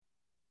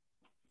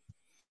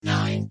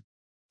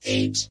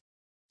8,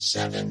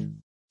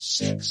 7,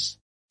 6,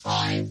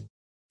 5,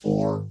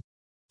 4,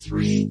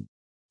 3,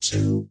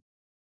 2,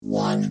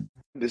 1.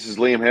 This is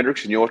Liam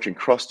Hendricks, and you're watching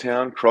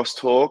Crosstown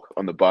Crosstalk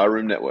on the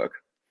Barroom Network.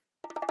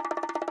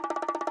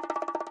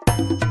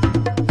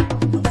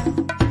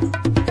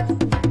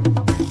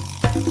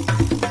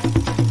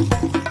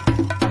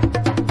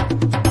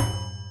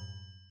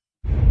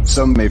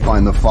 Some may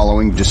find the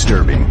following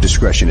disturbing.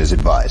 Discretion is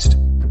advised.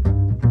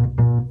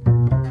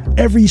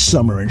 Every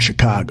summer in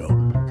Chicago,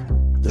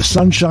 the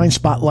sunshine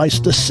spotlights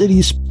the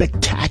city's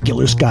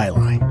spectacular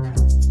skyline.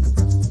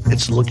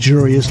 Its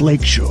luxurious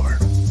lakeshore,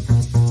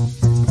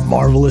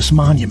 marvelous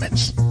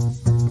monuments,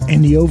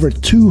 and the over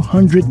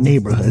 200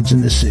 neighborhoods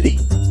in the city.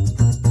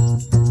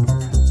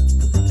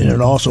 And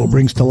it also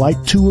brings to light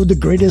two of the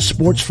greatest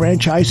sports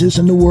franchises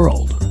in the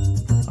world.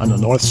 On the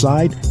north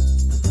side,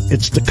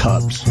 it's the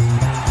Cubs.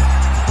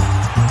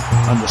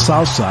 On the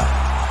south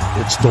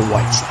side, it's the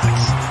White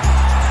Sox.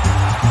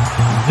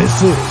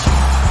 This is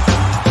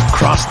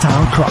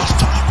Crosstown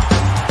Crosstalk.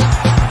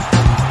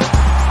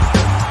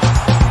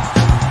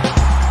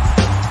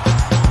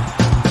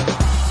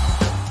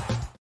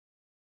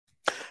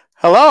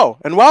 Hello,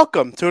 and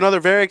welcome to another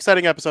very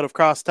exciting episode of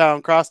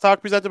Crosstown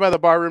Crosstalk, presented by the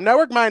Barroom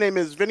Network. My name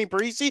is Vinnie,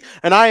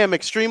 and I am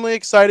extremely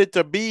excited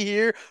to be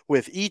here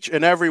with each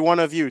and every one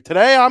of you.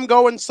 Today, I'm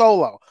going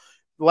solo.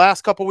 The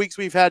last couple weeks,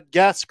 we've had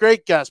guests,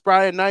 great guests,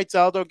 Brian Knights,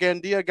 Aldo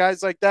Gandia,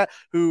 guys like that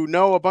who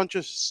know a bunch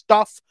of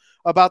stuff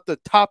about the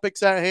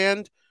topics at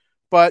hand.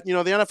 But, the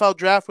NFL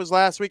draft was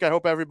last week. I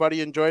hope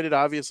everybody enjoyed it.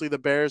 Obviously, the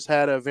Bears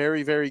had a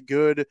very, very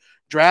good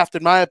draft.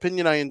 In my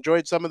opinion, I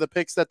enjoyed some of the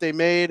picks that they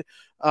made.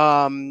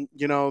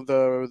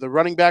 The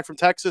running back from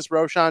Texas,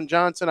 Roschon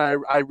Johnson,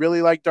 I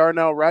really like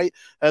Darnell Wright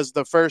as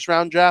the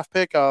first-round draft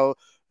pick, an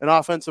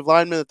offensive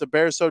lineman that the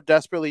Bears so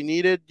desperately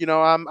needed.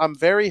 I'm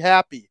very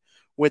happy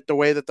with the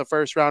way that the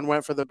first round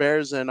went for the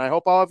Bears, and I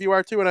hope all of you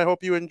are too, and I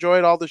hope you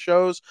enjoyed all the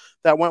shows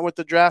that went with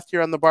the draft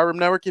here on the Barroom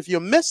Network. If you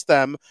missed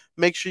them,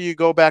 make sure you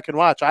go back and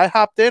watch. I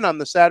hopped in on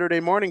the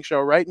Saturday morning show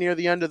right near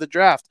the end of the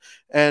draft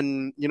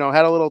and,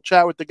 had a little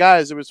chat with the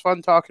guys. It was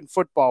fun talking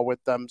football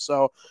with them,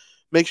 so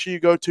make sure you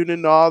go tune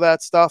into all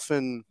that stuff.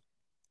 And,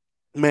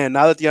 man,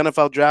 now that the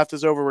NFL draft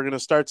is over, we're going to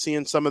start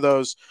seeing some of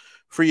those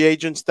free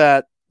agents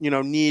that,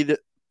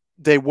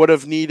 they would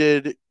have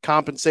needed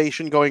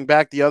compensation going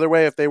back the other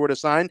way if they were to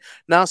sign.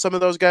 Now some of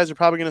those guys are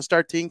probably going to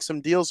start teeing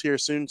some deals here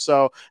soon.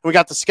 So we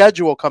got the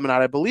schedule coming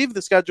out. I believe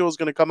the schedule is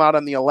going to come out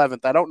on the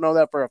 11th. I don't know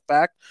that for a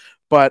fact,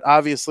 but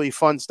obviously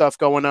fun stuff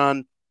going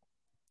on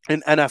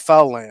in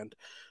NFL land.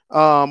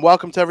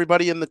 Welcome to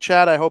everybody in the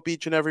chat. I hope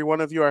each and every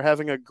one of you are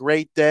having a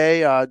great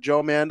day.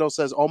 Joe Mandel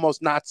says,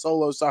 almost not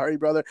solo. Sorry,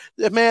 brother.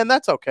 Man,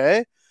 that's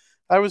okay.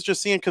 I was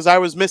just seeing because I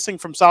was missing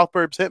from South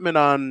Burbs Hitman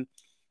on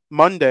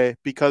Monday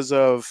because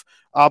of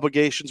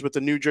obligations with the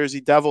New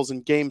Jersey Devils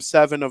in Game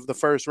 7 of the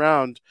first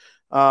round.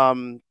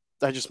 I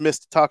just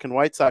missed talking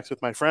White Sox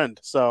with my friend.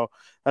 So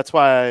that's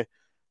why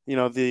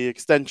the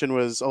extension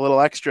was a little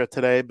extra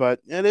today,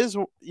 but it is,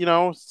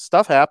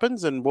 stuff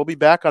happens, and we'll be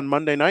back on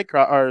Monday night,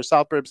 or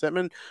South Burbs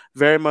Hitman.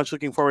 Very much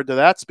looking forward to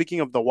that. Speaking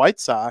of the White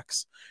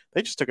Sox,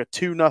 they just took a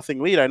 2-0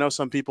 lead. I know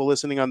some people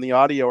listening on the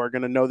audio are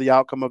going to know the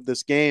outcome of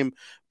this game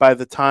by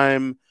the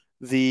time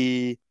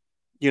the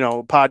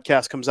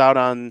podcast comes out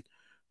on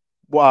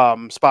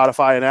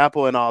Spotify and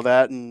Apple and all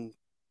that. And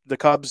the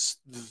Cubs,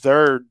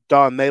 they're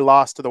done. They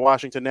lost to the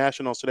Washington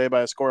Nationals today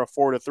by a score of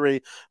 4-3.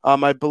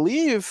 I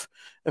believe,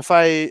 if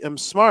I am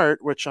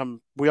smart, which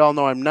we all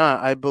know I'm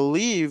not, I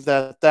believe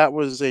that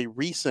was a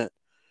recent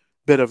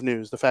bit of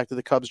news, the fact that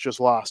the Cubs just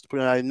lost.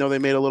 I know they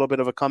made a little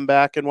bit of a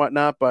comeback and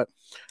whatnot, but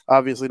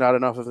obviously not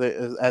enough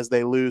as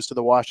they lose to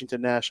the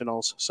Washington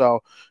Nationals.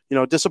 So,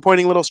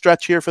 disappointing little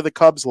stretch here for the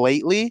Cubs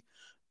lately.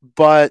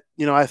 But,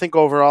 I think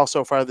overall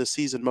so far this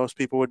season, most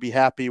people would be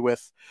happy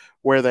with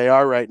where they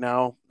are right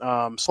now.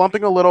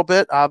 Slumping a little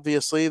bit,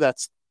 obviously.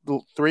 That's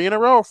 3 in a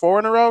row, 4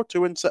 in a row,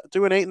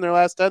 2-8 in their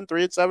last 10,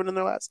 3-7 in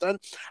their last 10.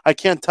 I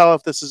can't tell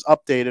if this is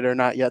updated or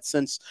not yet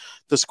since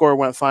the score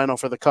went final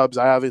for the Cubs.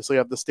 I obviously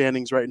have the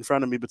standings right in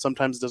front of me, but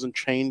sometimes it doesn't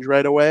change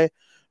right away,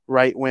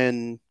 right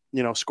when,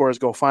 scores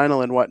go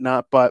final and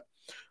whatnot. But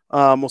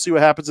we'll see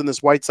what happens in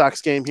this White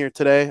Sox game here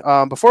today.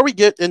 Before we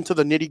get into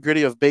the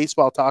nitty-gritty of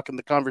baseball talk and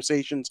the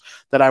conversations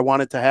that I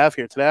wanted to have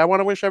here today, I want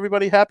to wish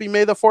everybody happy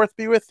May the 4th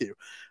be with you.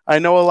 I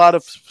know a lot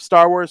of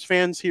Star Wars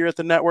fans here at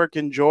the network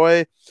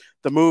enjoy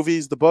the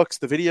movies, the books,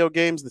 the video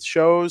games, the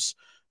shows.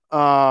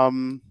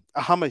 I'm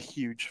a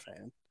huge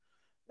fan.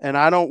 And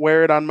I don't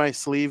wear it on my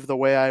sleeve the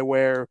way I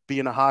wear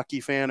being a hockey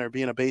fan or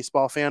being a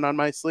baseball fan on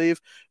my sleeve.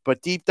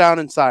 But deep down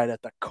inside,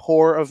 at the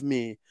core of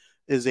me,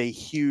 is a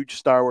huge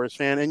Star Wars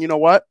fan. And you know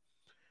what?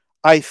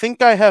 I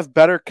think I have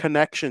better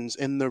connections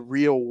in the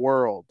real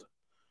world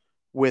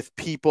with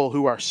people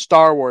who are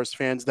Star Wars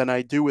fans than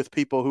I do with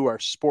people who are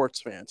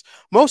sports fans.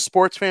 Most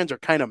sports fans are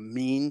kind of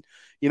mean.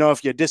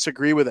 If you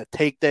disagree with a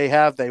take they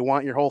have, they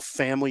want your whole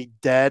family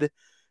dead.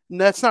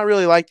 that's not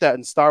really like that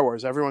in Star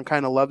Wars. Everyone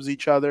kind of loves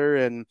each other.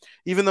 And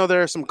even though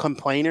there are some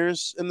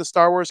complainers in the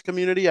Star Wars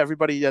community,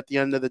 everybody at the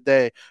end of the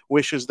day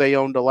wishes they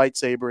owned a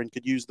lightsaber and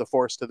could use the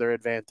Force to their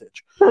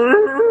advantage.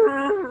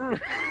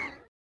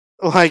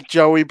 Like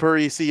Joey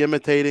Parisi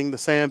imitating the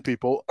Sand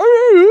People.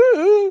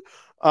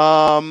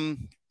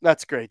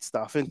 That's great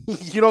stuff. And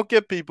you don't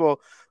get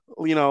people,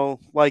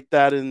 like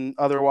that in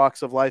other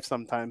walks of life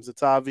sometimes.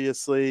 It's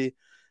obviously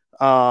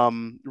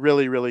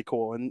really, really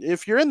cool. And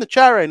if you're in the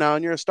chat right now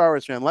and you're a Star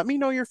Wars fan, let me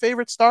know your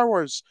favorite Star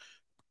Wars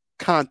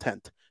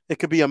content. It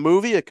could be a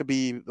movie. It could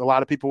be, a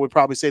lot of people would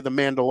probably say The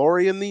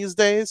Mandalorian these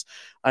days.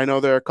 I know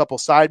there are a couple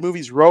side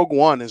movies. Rogue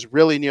One is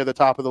really near the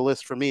top of the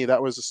list for me.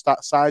 That was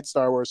a side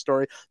Star Wars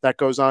story that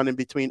goes on in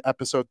between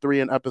episode 3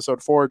 and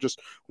episode 4.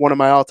 Just one of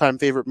my all-time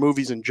favorite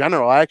movies in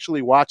general. I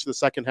actually watched the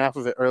second half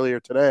of it earlier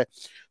today,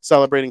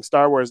 celebrating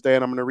Star Wars Day,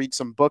 and I'm going to read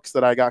some books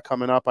that I got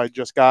coming up. I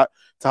just got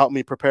to help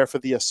me prepare for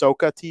the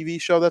Ahsoka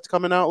TV show that's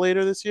coming out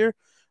later this year.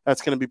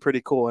 That's going to be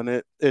pretty cool.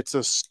 And it's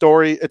a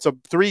story. It's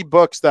 3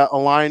 books that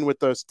align with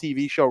those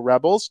TV show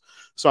Rebels.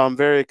 So I'm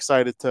very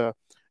excited to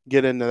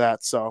get into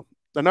that. So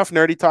enough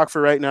nerdy talk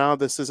for right now.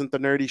 This isn't the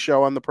nerdy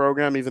show on the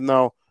program, even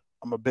though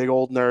I'm a big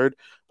old nerd.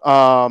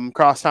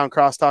 Crosstown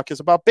Crosstalk is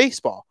about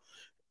baseball.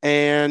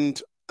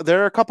 And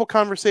there are a couple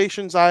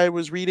conversations I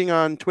was reading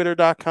on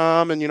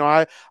twitter.com. And,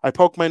 I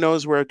poke my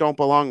nose where it don't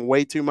belong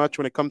way too much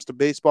when it comes to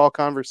baseball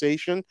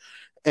conversation.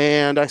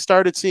 And I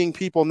started seeing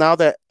people now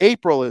that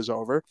April is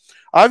over.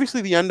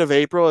 Obviously, the end of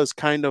April is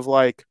kind of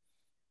like,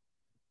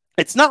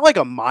 it's not like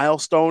a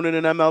milestone in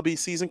an MLB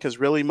season because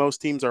really most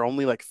teams are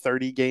only like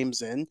 30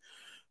 games in.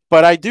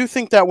 But I do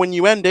think that when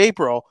you end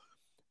April,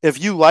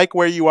 if you like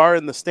where you are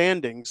in the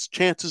standings,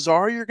 chances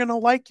are you're going to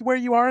like where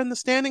you are in the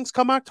standings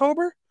come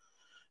October.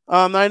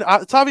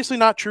 It's obviously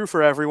not true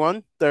for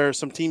everyone. There are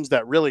some teams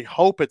that really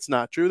hope it's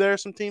not true. There are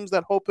some teams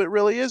that hope it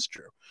really is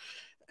true.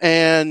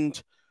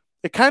 And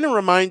it kind of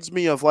reminds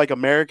me of like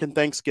American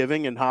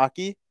Thanksgiving in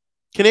hockey.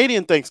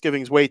 Canadian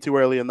Thanksgiving is way too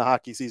early in the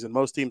hockey season.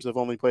 Most teams have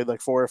only played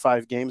like 4 or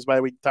 5 games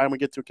by the time we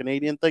get to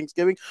Canadian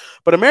Thanksgiving.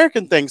 But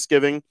American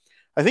Thanksgiving,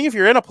 I think if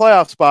you're in a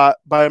playoff spot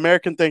by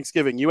American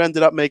Thanksgiving, you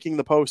ended up making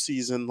the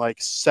postseason like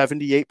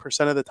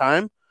 78% of the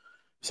time.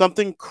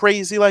 Something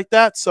crazy like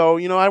that. So,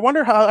 I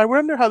wonder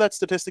how that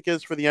statistic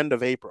is for the end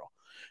of April.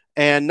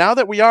 And now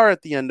that we are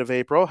at the end of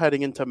April,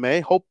 heading into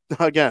May,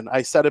 again,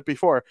 I said it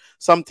before,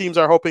 some teams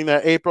are hoping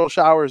that April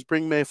showers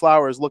bring May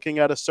flowers, looking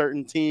at a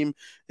certain team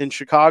in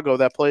Chicago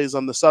that plays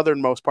on the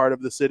southernmost part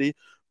of the city.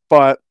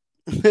 But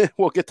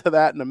we'll get to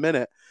that in a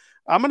minute.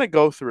 I'm going to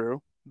go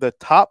through the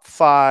top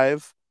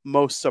 5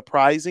 most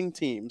surprising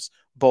teams,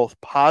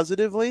 both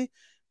positively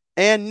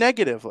and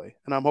negatively.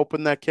 And I'm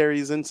hoping that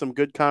carries in some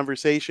good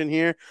conversation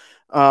here.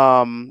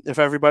 If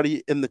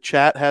everybody in the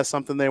chat has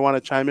something they want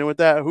to chime in with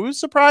that, who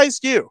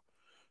surprised you?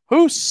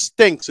 Who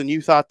stinks and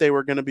you thought they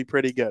were going to be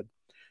pretty good?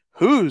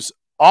 Who's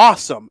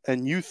awesome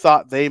and you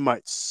thought they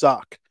might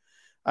suck?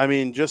 I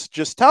mean,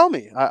 just tell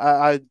me.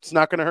 It's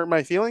not going to hurt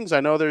my feelings.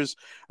 I know there's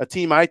a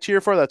team I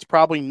cheer for that's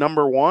probably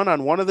number 1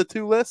 on one of the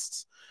 2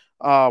 lists.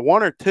 1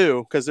 or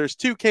 2, because there's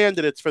 2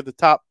 candidates for the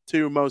top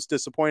 2 most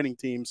disappointing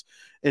teams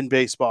in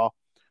baseball.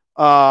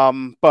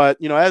 But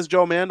as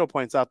Joe Mando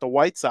points out, the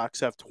White Sox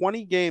have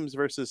 20 games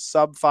versus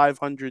sub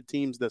 500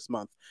 teams this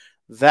month.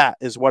 That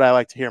is what I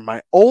like to hear.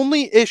 My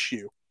only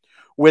issue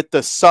with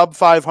the sub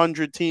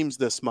 500 teams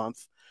this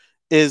month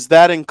is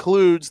that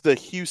includes the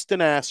Houston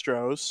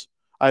Astros,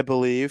 I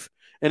believe,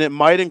 and it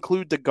might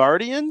include the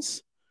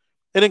Guardians.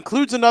 It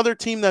includes another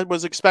team that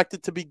was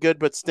expected to be good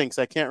but stinks.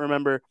 I can't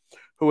remember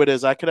who it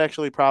is. I could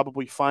actually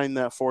probably find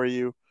that for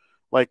you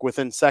like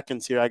within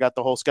seconds here. I got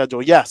the whole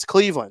schedule. Yes,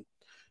 Cleveland.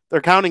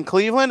 They're counting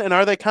Cleveland, and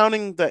are they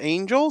counting the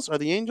Angels? Are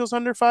the Angels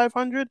under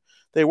 500?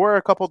 They were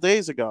a couple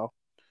days ago.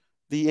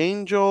 The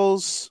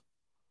Angels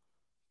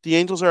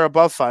are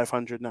above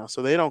 500 now,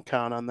 so they don't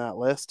count on that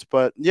list.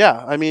 But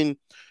yeah, I mean,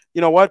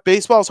 you know what?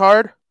 Baseball's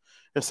hard.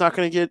 It's not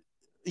going to get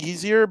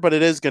easier, but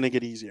it is going to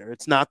get easier.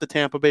 It's not the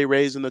Tampa Bay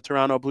Rays and the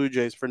Toronto Blue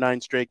Jays for 9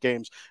 straight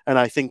games, and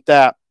I think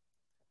that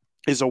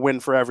is a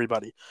win for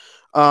everybody.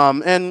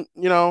 And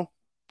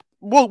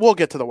we'll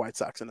get to the White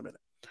Sox in a minute.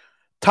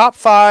 Top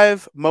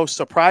 5 most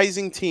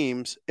surprising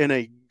teams in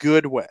a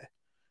good way.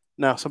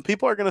 Now, some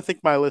people are going to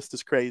think my list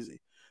is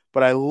crazy,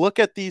 but I look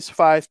at these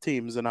 5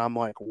 teams and I'm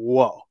like,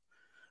 whoa,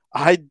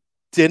 I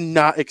did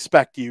not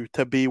expect you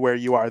to be where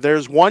you are.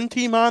 There's one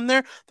team on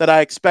there that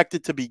I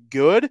expected to be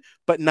good,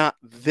 but not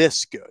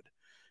this good.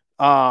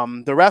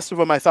 The rest of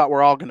them I thought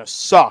were all going to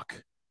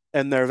suck,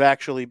 and they've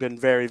actually been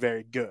very,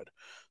 very good.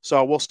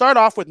 So we'll start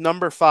off with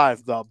number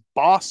 5, the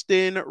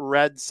Boston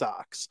Red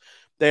Sox.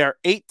 They are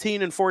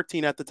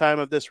 18-14 at the time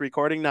of this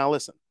recording. Now,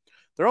 listen,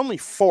 they're only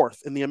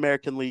 4th in the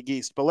American League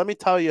East, but let me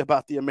tell you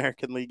about the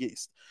American League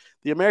East.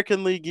 The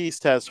American League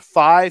East has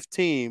 5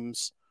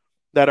 teams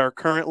that are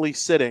currently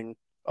sitting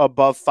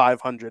above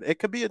 500. It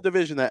could be a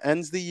division that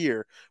ends the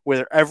year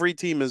where every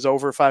team is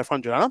over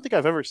 500. I don't think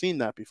I've ever seen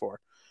that before.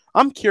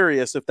 I'm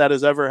curious if that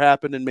has ever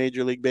happened in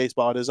Major League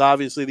Baseball. It is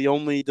obviously the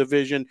only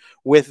division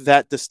with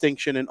that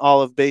distinction in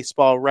all of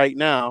baseball right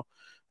now.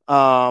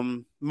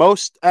 Every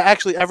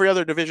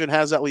other division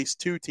has at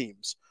least 2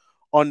 teams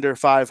under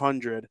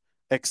 500,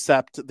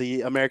 except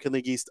the American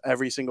League East.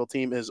 Every single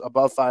team is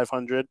above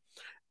 500,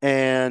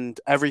 and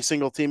every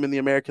single team in the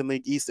American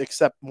League East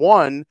except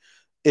one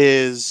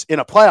is in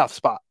a playoff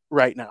spot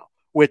right now,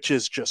 which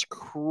is just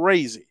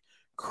crazy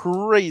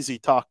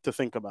talk to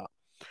think about.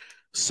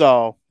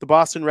 So the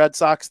Boston Red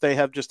Sox, they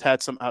have just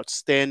had some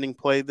outstanding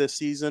play this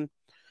season.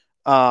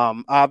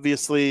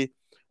 Obviously,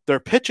 their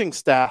pitching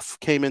staff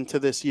came into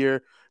this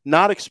year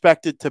not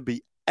expected to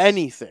be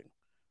anything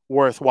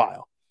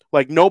worthwhile.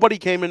 Like, nobody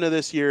came into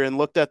this year and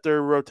looked at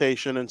their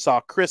rotation and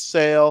saw Chris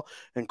Sale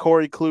and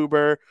Corey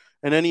Kluber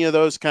and any of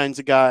those kinds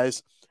of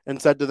guys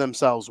and said to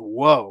themselves,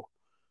 whoa,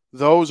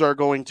 those are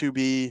going to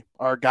be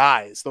our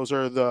guys. Those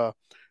are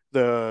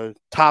the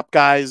top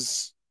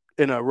guys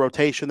in a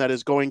rotation that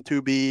is going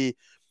to be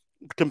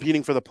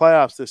competing for the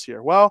playoffs this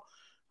year. Well,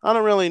 I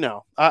don't really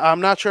know.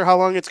 I'm not sure how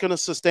long it's going to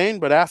sustain,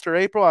 but after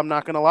April, I'm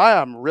not going to lie,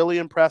 I'm really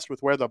impressed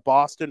with where the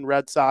Boston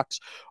Red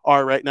Sox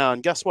are right now.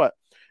 And guess what?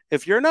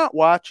 If you're not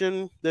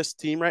watching this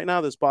team right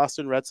now, this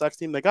Boston Red Sox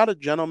team, they got a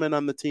gentleman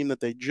on the team that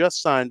they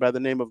just signed by the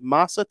name of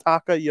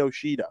Masataka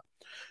Yoshida.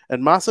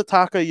 And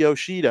Masataka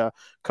Yoshida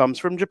comes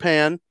from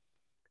Japan,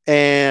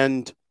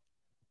 and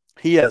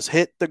he has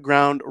hit the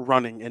ground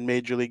running in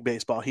Major League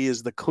Baseball. He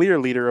is the clear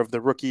leader of the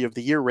Rookie of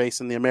the Year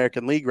race in the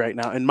American League right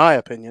now, in my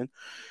opinion.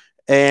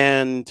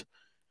 And,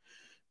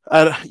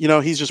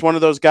 he's just one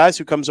of those guys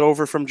who comes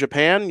over from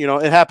Japan.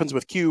 It happens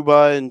with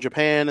Cuba and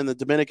Japan and the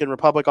Dominican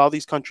Republic, all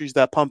these countries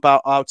that pump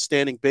out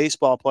outstanding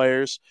baseball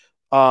players.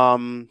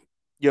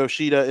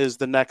 Yoshida is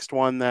the next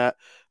one that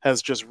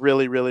has just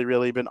really, really,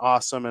 really been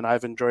awesome, and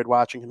I've enjoyed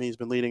watching him. He's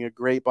been leading a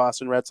great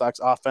Boston Red Sox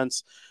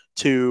offense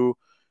to,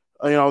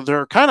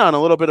 they're kind of on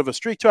a little bit of a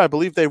streak too. I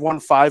believe they won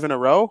 5 in a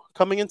row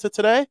coming into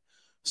today.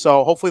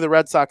 So hopefully the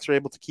Red Sox are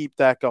able to keep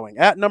that going.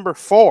 At number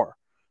 4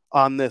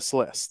 on this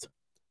list,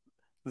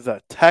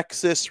 the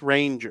Texas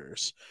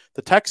Rangers.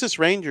 The Texas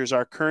Rangers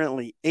are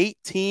currently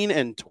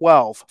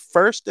 18-12,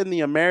 first in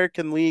the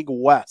American League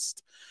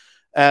West,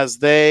 as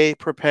they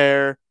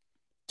prepare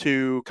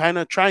to kind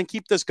of try and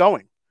keep this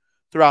going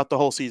throughout the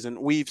whole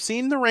season. We've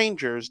seen the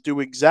Rangers do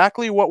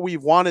exactly what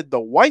we've wanted the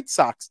White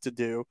Sox to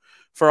do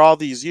for all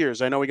these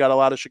years. I know we got a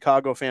lot of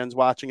Chicago fans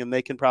watching, and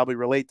they can probably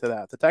relate to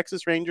that. The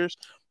Texas Rangers,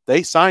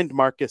 they signed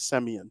Marcus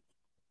Semien.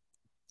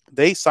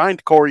 They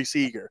signed Corey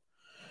Seager.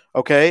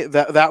 Okay,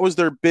 that was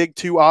their big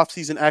 2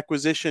 offseason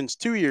acquisitions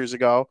 2 years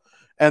ago.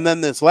 And then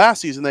this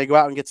last season, they go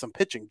out and get some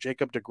pitching.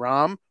 Jacob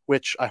deGrom,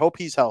 which I hope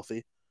he's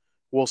healthy.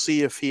 We'll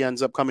see if he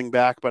ends up coming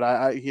back.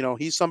 But,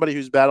 he's somebody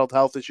who's battled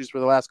health issues for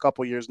the last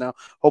couple of years now.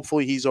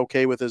 Hopefully he's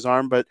okay with his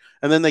arm. And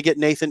then they get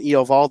Nathan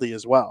Eovaldi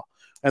as well.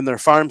 And their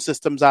farm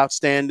system's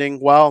outstanding.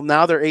 Well,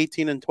 now they're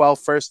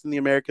 18-12, first in the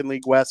American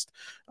League West,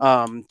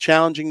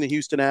 challenging the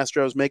Houston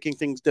Astros, making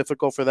things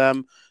difficult for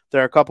them.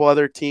 There are a couple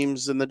other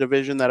teams in the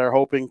division that are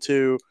hoping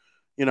to,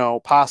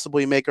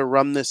 possibly make a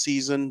run this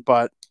season.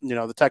 But,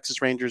 the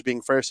Texas Rangers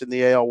being first in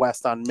the AL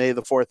West on May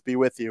the 4th be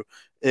with you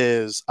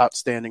is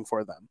outstanding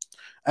for them.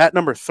 At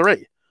number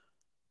 3,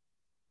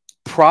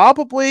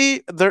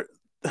 probably they're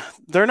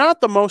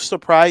not the most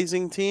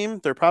surprising team.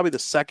 They're probably the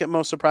second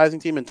most surprising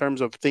team in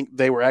terms of think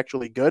they were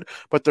actually good,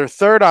 but they're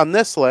third on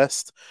this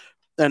list,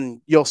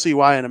 and you'll see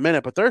why in a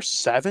minute. But they're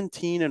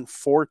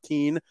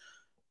 17-14.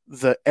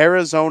 The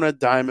Arizona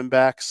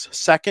Diamondbacks,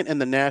 second in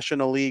the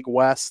National League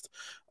West.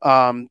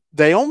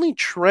 They only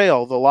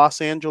trail the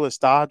Los Angeles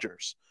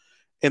Dodgers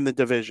in the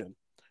division.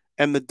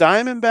 And the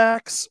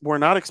Diamondbacks were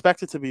not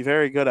expected to be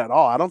very good at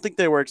all. I don't think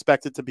they were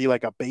expected to be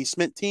like a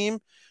basement team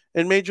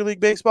in Major League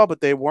Baseball,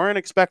 but they weren't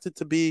expected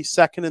to be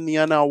second in the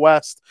NL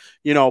West,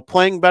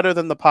 playing better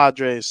than the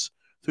Padres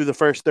through the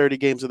first 30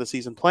 games of the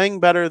season, playing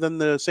better than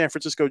the San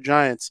Francisco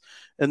Giants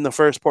in the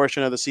first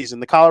portion of the season.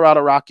 The Colorado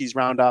Rockies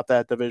round out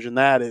that division.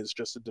 That is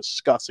just a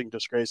disgusting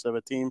disgrace of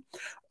a team.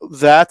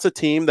 That's a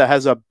team that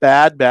has a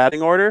bad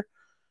batting order,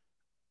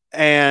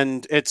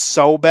 and it's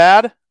so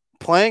bad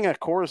playing at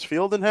Coors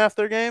Field in half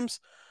their games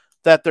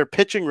that their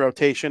pitching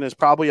rotation is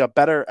probably a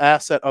better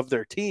asset of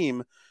their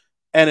team,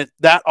 and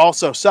that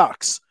also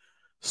sucks.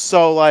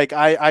 So,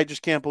 I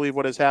just can't believe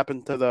what has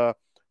happened to the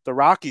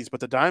Rockies. But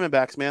the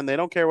Diamondbacks, man, they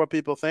don't care what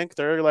people think.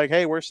 They're like,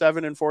 hey, we're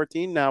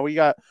 7-14 now. We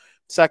got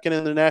second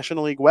in the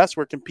National League West.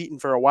 We're competing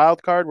for a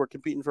wild card. We're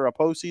competing for a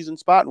postseason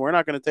spot, and we're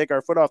not going to take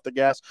our foot off the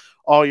gas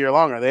all year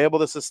long. Are they able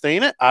to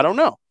sustain it? I don't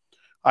know.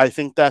 I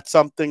think that's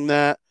something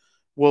that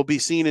will be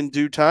seen in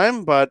due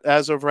time. But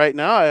as of right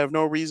now, I have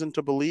no reason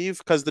to believe,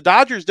 because the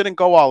Dodgers didn't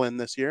go all in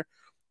this year.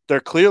 They're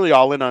clearly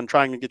all in on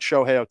trying to get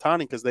Shohei Ohtani,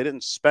 because they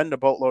didn't spend a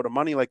boatload of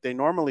money like they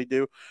normally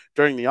do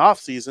during the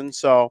offseason.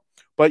 So,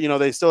 but,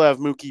 they still have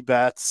Mookie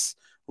Betts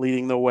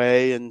leading the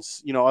way and,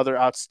 other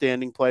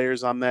outstanding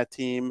players on that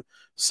team.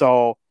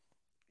 So,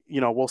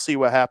 we'll see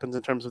what happens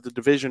in terms of the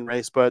division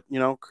race. But,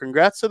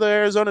 congrats to the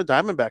Arizona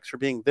Diamondbacks for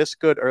being this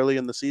good early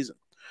in the season.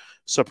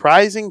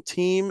 Surprising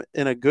team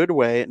in a good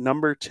way.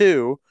 Number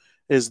 2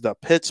 is the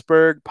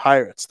Pittsburgh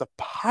Pirates. The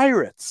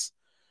Pirates,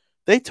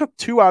 they took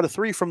 2 out of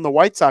 3 from the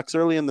White Sox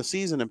early in the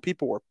season, and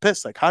people were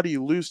pissed. Like, how do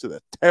you lose to the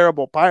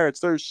terrible Pirates?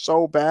 They're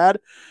so bad.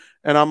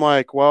 And I'm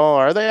like, well,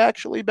 are they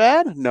actually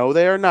bad? No,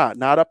 they are not.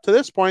 Not up to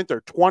this point.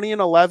 They're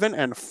 20-11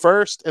 and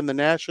first in the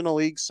National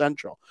League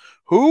Central.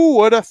 Who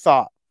would have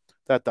thought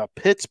that the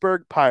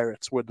Pittsburgh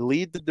Pirates would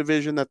lead the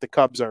division that the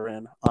Cubs are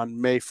in on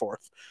May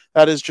 4th?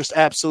 That is just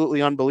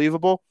absolutely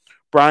unbelievable.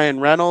 Brian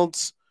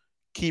Reynolds,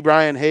 Key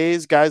Brian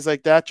Hayes, guys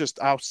like that, just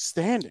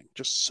outstanding,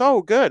 just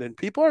so good. And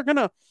people are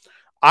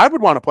I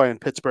would want to play in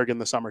Pittsburgh in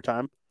the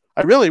summertime.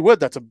 I really would.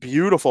 That's a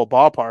beautiful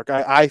ballpark.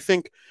 I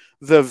think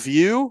the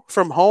view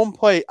from home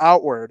plate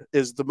outward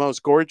is the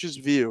most gorgeous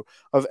view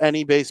of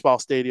any baseball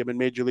stadium in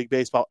Major League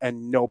Baseball,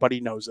 and nobody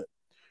knows it.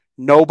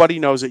 Nobody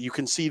knows it. You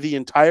can see the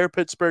entire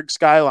Pittsburgh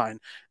skyline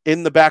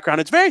in the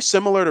background. It's very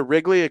similar to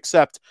Wrigley,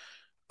 except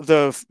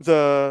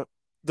the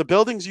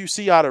buildings you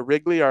see out of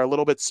Wrigley are a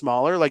little bit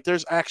smaller. Like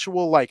there's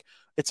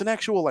it's an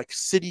actual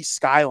city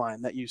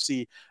skyline that you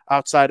see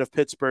outside of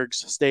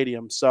Pittsburgh's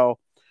stadium. So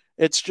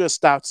it's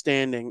just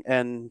outstanding.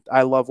 And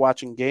I love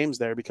watching games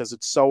there because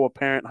it's so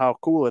apparent how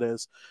cool it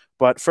is.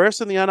 But first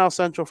in the NL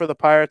Central for the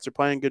Pirates, they're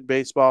playing good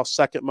baseball.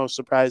 Second most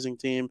surprising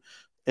team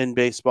in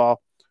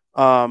baseball.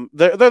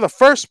 They're the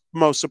first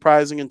most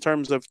surprising in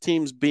terms of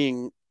teams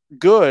being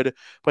good.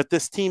 But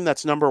this team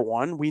that's number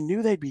 1, we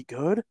knew they'd be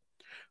good,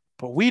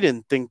 but we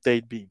didn't think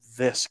they'd be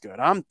this good.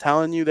 I'm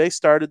telling you, they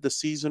started the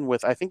season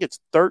with, I think it's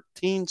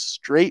 13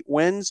 straight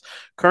wins,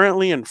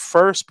 currently in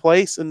first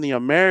place in the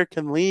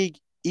American League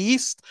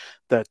East,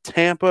 the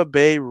Tampa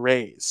Bay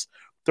Rays.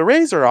 The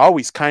Rays are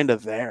always kind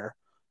of there.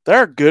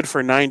 They're good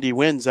for 90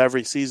 wins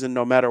every season,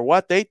 no matter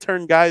what. They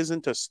turn guys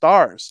into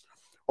stars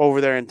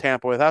over there in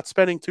Tampa without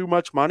spending too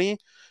much money,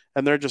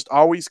 and they're just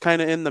always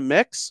kind of in the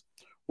mix.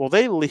 Well,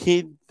 they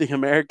lead the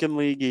American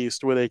League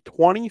East with a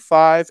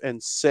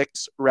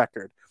 25-6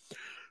 record.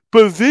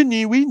 But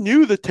Vinnie, we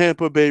knew the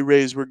Tampa Bay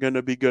Rays were going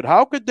to be good.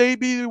 How could they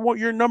be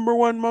your number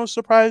 1 most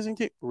surprising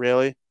team?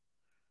 Really?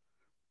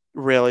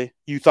 Really?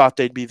 You thought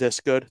they'd be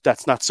this good?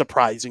 That's not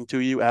surprising to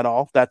you at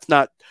all. That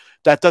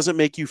doesn't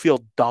make you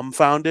feel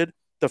dumbfounded.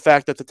 The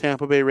fact that the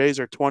Tampa Bay Rays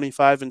are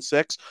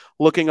 25-6,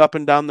 looking up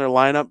and down their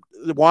lineup.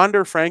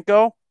 Wander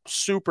Franco,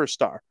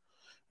 superstar,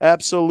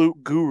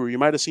 absolute guru. You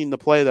might have seen the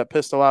play that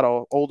pissed a lot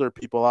of older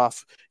people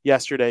off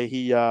yesterday.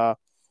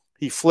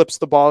 He flips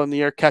the ball in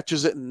the air,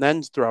 catches it, and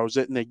then throws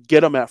it, and they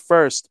get him at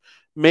first.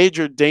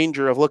 Major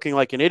danger of looking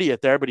like an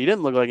idiot there, but he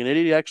didn't look like an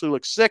idiot. He actually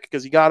looked sick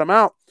because he got him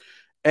out.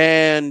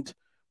 And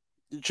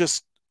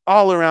just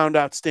all-around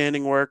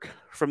outstanding work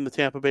from the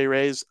Tampa Bay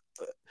Rays.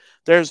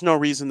 There's no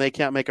reason they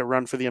can't make a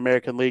run for the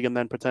American League and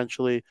then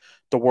potentially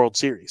the World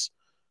Series.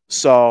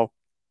 So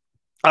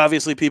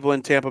obviously people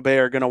in Tampa Bay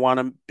are going to want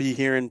to be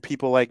hearing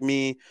people like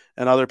me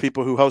and other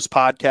people who host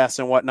podcasts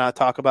and whatnot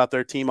talk about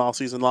their team all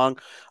season long.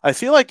 I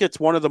feel like it's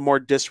one of the more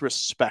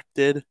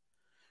disrespected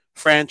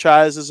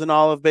franchises in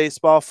all of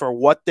baseball for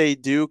what they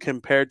do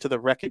compared to the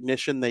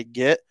recognition they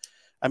get.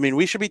 I mean,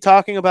 we should be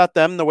talking about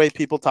them the way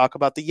people talk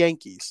about the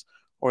Yankees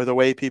or the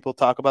way people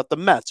talk about the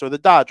Mets or the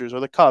Dodgers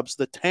or the Cubs.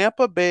 The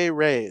Tampa Bay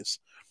Rays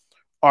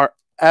are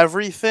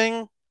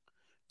everything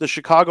the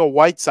Chicago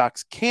White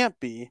Sox can't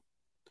be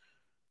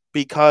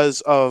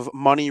because of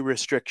money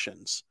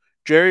restrictions.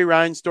 Jerry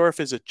Reinsdorf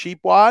is a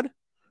cheapwad.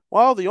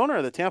 Well, the owner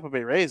of the Tampa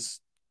Bay Rays,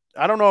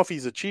 I don't know if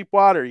he's a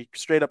cheapwad or he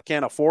straight up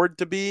can't afford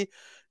to be,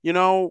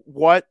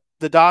 what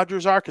the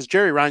Dodgers are, because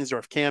Jerry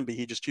Reinsdorf can be.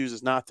 He just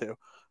chooses not to.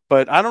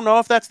 But I don't know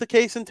if that's the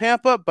case in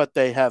Tampa, but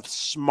they have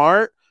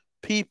smart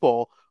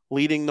people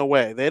leading the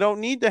way. They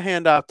don't need to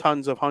hand out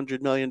tons of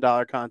 $100 million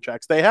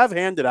contracts. They have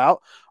handed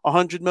out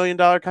 $100 million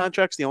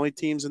contracts. The only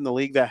teams in the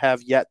league that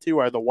have yet to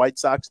are the White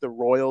Sox, the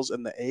Royals,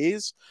 and the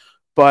A's.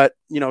 But,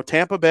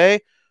 Tampa Bay,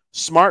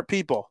 smart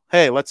people.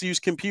 Hey, let's use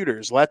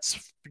computers.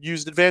 Let's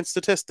use advanced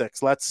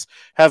statistics. Let's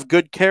have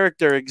good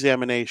character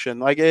examination.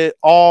 Like, it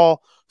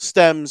all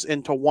stems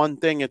into one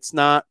thing. It's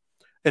not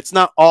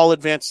all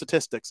advanced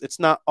statistics. It's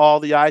not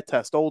all the eye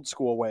test, old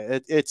school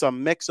way. It's a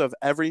mix of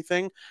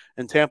everything,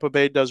 and Tampa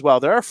Bay does well.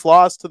 There are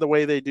flaws to the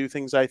way they do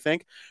things, I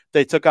think.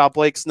 They took out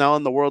Blake Snell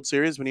in the World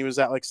Series when he was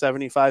at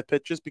 75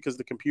 pitches because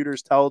the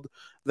computers told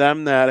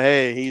them that,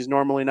 hey, he's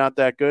normally not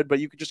that good, but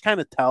you could just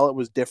kind of tell it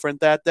was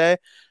different that day.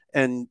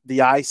 And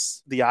the eye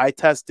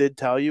test did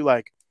tell you,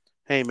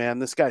 hey, man,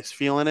 this guy's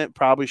feeling it,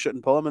 probably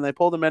shouldn't pull him. And they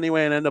pulled him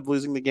anyway and ended up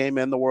losing the game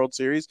and the World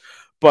Series.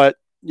 But,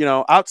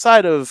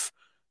 outside of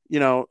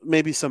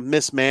maybe some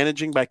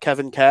mismanaging by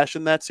Kevin Cash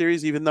in that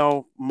series, even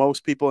though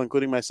most people,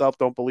 including myself,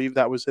 don't believe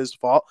that was his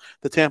fault.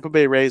 The Tampa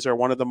Bay Rays are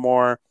one of the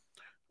more,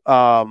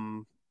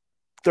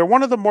 they're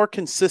one of the more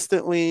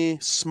consistently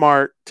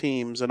smart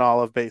teams in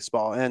all of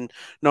baseball. And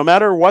no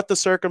matter what the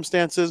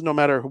circumstances, no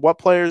matter what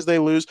players they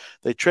lose,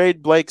 they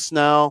trade Blake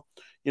Snell.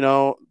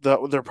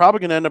 They're probably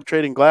going to end up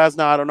trading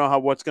Glasnow. I don't know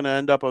what's going to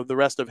end up of the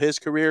rest of his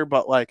career,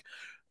 but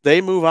they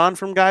move on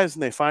from guys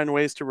and they find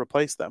ways to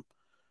replace them.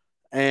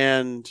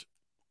 And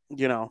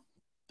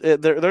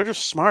they're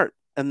just smart.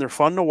 and they're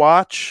fun to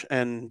watch,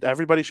 and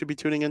everybody should be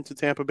tuning into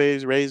Tampa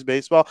Bay's Rays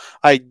baseball.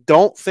 I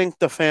don't think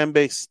the fan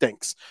base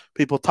stinks.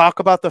 People talk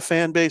about the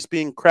fan base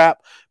being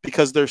crap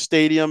because their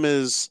stadium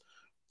is,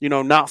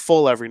 not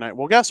full every night.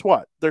 Well, guess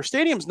what? Their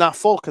stadium's not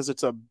full because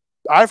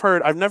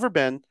I've never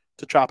been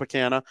to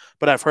Tropicana,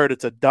 but I've heard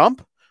it's a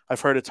dump. I've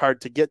heard it's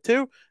hard to get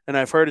to, and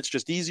I've heard it's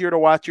just easier to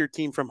watch your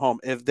team from home.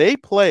 If they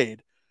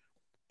played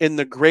in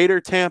the greater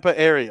Tampa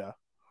area,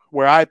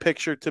 where I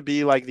picture to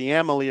be like the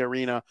Amalie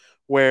Arena,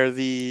 where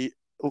the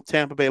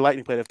Tampa Bay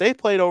Lightning played, if they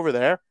played over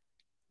there,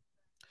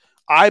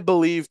 I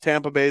believe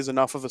Tampa Bay is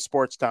enough of a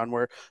sports town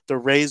where the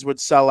Rays would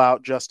sell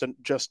out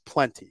just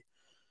plenty.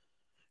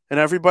 And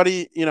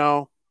everybody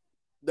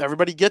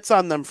gets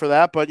on them for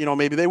that, but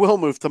maybe they will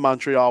move to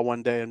Montreal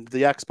one day and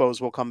the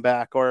Expos will come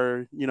back,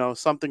 or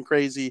something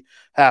crazy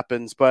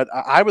happens. But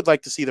I would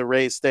like to see the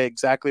Rays stay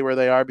exactly where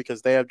they are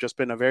because they have just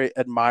been a very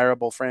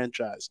admirable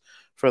franchise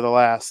for the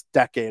last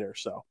decade or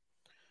so.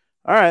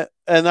 All right,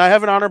 and I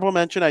have an honorable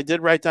mention. I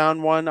did write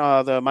down one,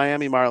 the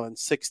Miami Marlins,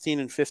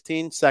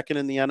 16-15, second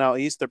in the NL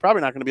East. They're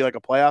probably not going to be like a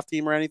playoff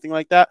team or anything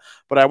like that,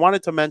 but I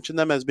wanted to mention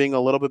them as being a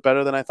little bit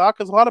better than I thought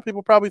because a lot of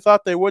people probably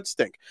thought they would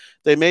stink.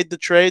 They made the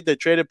trade. They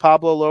traded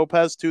Pablo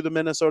Lopez to the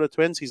Minnesota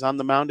Twins. He's on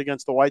the mound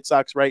against the White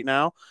Sox right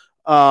now.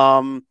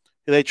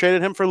 They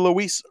traded him for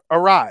Luis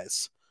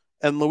Arraez,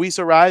 and Luis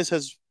Arraez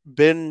has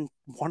been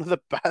one of the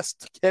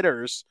best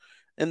hitters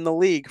in the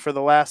league for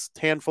the last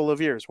handful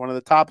of years. One of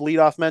the top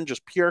leadoff men,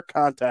 just pure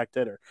contact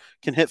hitter,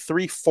 can hit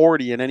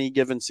 340 in any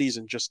given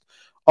season. Just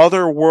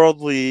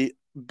otherworldly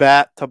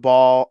bat to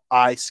ball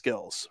eye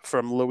skills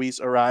from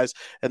Luis Arraez.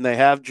 And they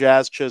have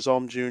Jazz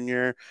Chisholm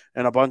Jr.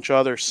 and a bunch of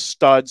other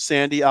studs,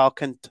 Sandy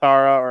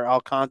Alcantara,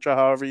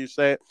 however you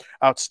say it,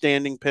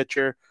 outstanding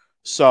pitcher.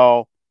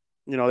 So,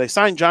 they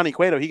signed Johnny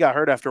Cueto. He got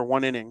hurt after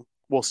one inning.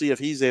 We'll see if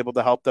he's able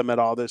to help them at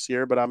all this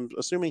year, but I'm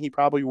assuming he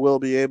probably will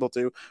be able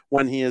to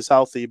when he is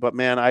healthy. But,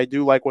 man, I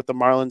do like what the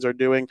Marlins are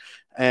doing.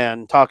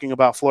 And talking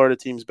about Florida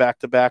teams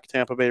back-to-back,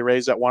 Tampa Bay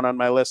Rays at one on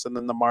my list, and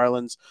then the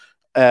Marlins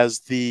as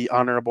the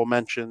honorable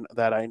mention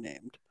that I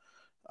named.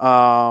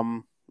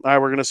 All right,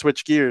 we're going to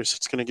switch gears.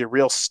 It's going to get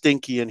real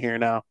stinky in here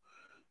now.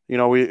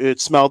 It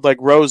smelled like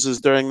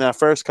roses during that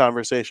first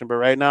conversation, but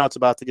right now it's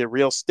about to get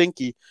real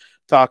stinky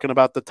talking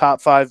about the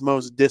top 5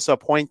 most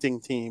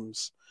disappointing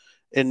teams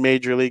in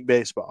Major League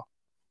Baseball.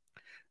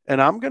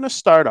 And I'm going to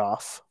start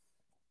off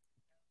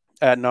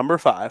at number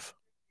 5.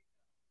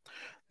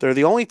 They're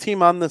the only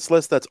team on this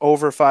list that's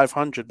over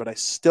 500, but I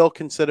still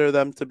consider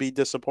them to be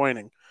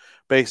disappointing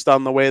based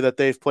on the way that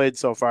they've played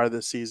so far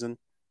this season.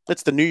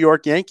 It's the New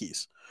York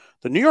Yankees.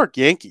 The New York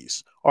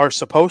Yankees are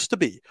supposed to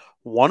be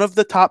one of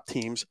the top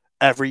teams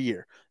every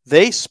year.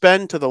 They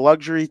spend to the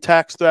luxury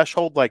tax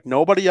threshold like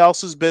nobody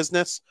else's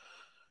business.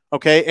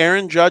 Okay,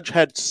 Aaron Judge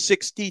had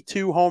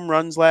 62 home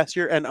runs last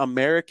year, an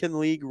American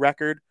League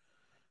record.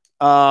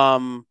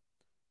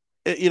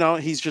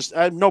 He's just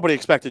nobody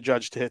expected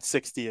Judge to hit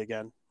 60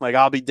 again. Like,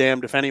 I'll be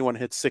damned if anyone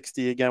hits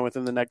 60 again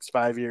within the next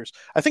 5 years.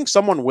 I think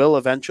someone will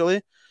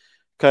eventually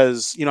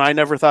because, I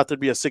never thought there'd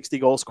be a 60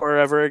 goal scorer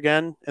ever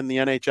again in the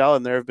NHL,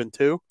 and there have been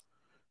 2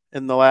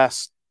 in the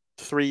last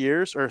 3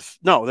 years.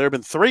 No, there have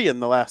been 3 in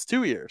the last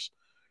 2 years.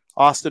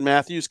 Austin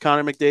Matthews,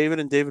 Connor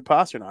McDavid, and David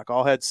Pastrnak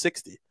all had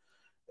 60.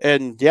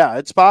 And yeah,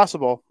 it's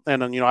possible.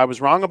 And I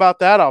was wrong about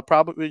that.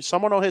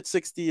 Someone will hit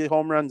 60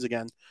 home runs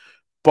again,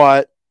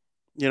 but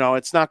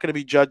it's not going to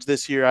be Judge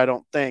this year, I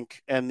don't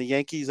think. And the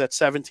Yankees at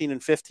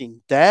 17-15,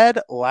 dead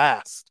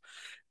last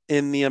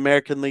in the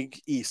American League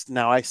East.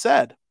 Now, I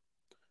said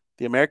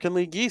the American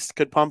League East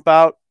could pump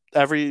out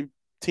every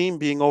team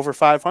being over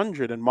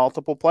 500 and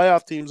multiple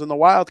playoff teams in the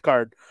wild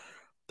card.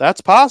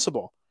 That's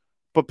possible.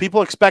 But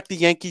people expect the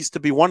Yankees to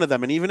be one of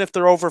them. And even if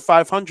they're over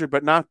 500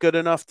 but not good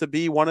enough to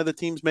be one of the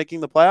teams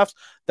making the playoffs,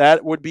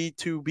 that would be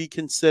to be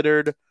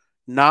considered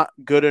not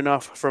good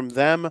enough from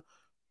them.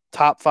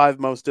 Top 5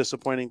 most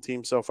disappointing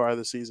teams so far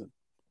this season.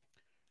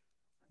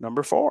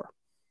 Number 4,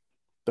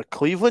 the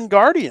Cleveland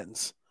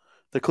Guardians.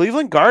 The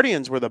Cleveland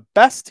Guardians were the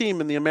best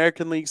team in the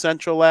American League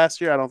Central last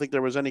year. I don't think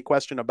there was any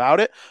question about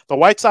it. The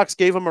White Sox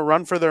gave them a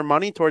run for their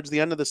money towards the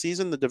end of the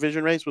season. The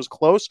division race was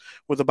close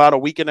with about a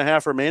week and a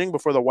half remaining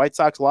before the White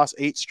Sox lost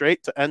 8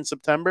 straight to end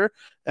September,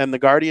 and the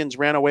Guardians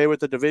ran away with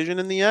the division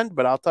in the end.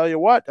 But I'll tell you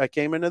what, I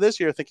came into this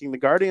year thinking the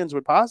Guardians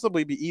would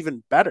possibly be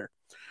even better.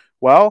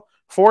 Well,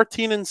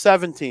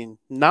 14-17,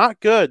 not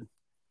good.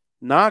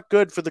 Not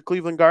good for the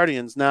Cleveland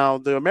Guardians. Now,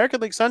 the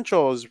American League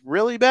Central is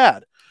really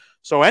bad.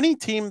 So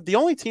the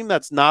only team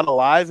that's not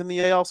alive in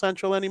the AL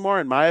Central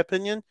anymore, in my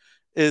opinion,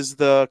 is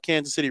the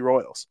Kansas City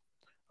Royals.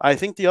 I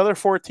think the other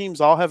 4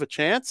 teams all have a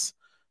chance.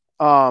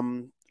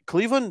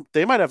 Cleveland,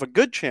 they might have a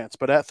good chance,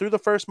 but through the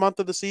first month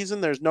of the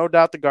season, there's no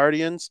doubt the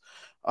Guardians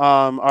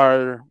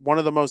are one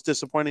of the most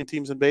disappointing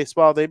teams in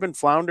baseball. They've been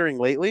floundering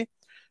lately,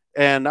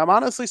 and I'm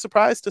honestly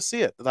surprised to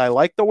see it. I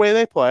like the way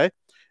they play.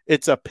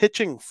 It's a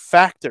pitching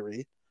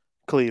factory,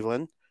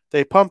 Cleveland.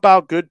 They pump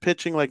out good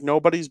pitching like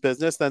nobody's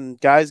business. Then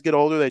guys get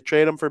older. They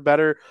trade them for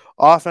better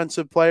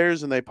offensive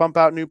players, and they pump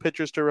out new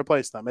pitchers to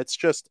replace them. It's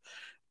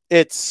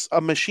it's a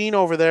machine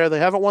over there. They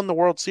haven't won the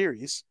World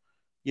Series,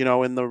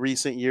 in the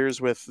recent years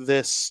with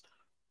this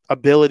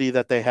ability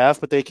that they have,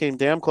 but they came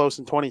damn close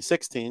in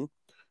 2016.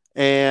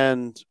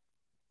 And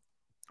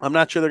I'm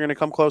not sure they're going to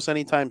come close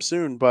anytime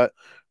soon, but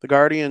the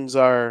Guardians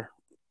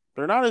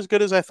they're not as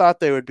good as I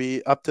thought they would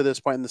be up to this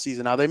point in the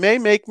season. Now, they may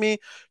make me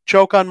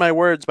choke on my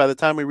words by the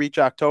time we reach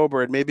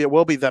October, and maybe it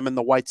will be them and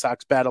the White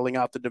Sox battling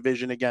out the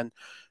division again,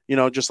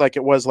 just like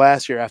it was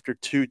last year after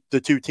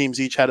the two teams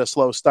each had a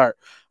slow start.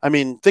 I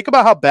mean, think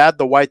about how bad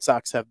the White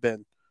Sox have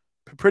been.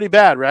 Pretty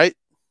bad, right?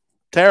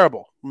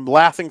 Terrible.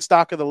 Laughing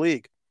stock of the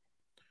league.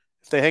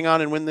 If they hang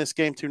on and win this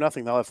game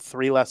 2-0, they'll have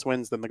 3 less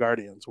wins than the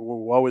Guardians.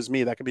 Woe is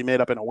me. That could be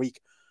made up in a week.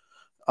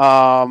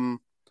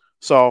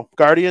 So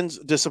Guardians,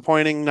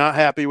 disappointing, not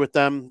happy with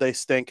them. They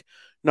stink.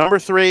 Number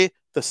 3,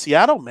 the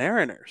Seattle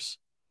Mariners.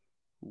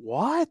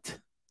 What?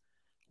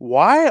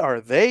 Why are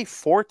they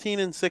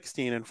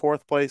 14-16 in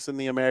 4th place in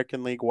the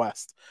American League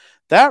West?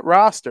 That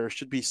roster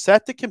should be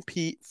set to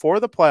compete for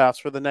the playoffs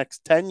for the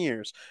next 10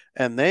 years,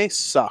 and they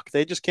suck.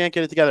 They just can't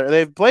get it together.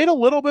 They've played a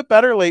little bit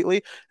better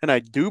lately, and I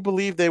do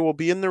believe they will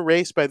be in the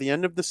race by the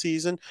end of the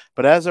season.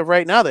 But as of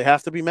right now, they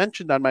have to be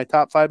mentioned on my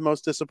top 5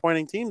 most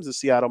disappointing teams, the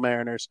Seattle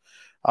Mariners.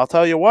 I'll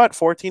tell you what,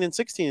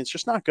 14-16, it's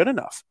just not good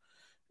enough.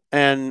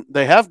 And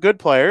they have good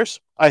players.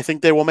 I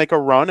think they will make a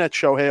run at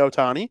Shohei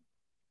Ohtani.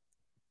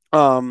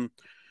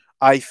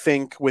 I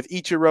think with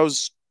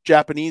Ichiro's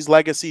Japanese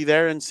legacy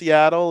there in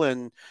Seattle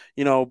and,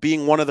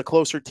 being one of the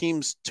closer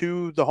teams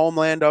to the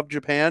homeland of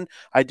Japan,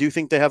 I do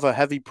think they have a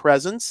heavy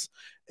presence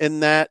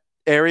in that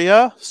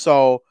area.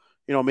 So,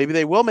 maybe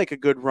they will make a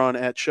good run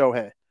at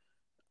Shohei.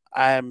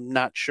 I'm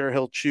not sure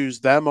he'll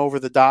choose them over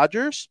the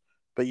Dodgers,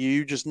 but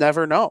you just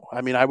never know.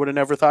 I mean, I would have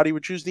never thought he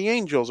would choose the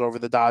Angels over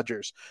the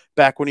Dodgers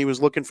back when he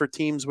was looking for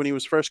teams when he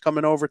was first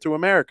coming over to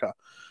America.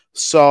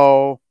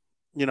 So,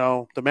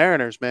 the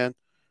Mariners, man,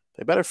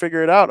 they better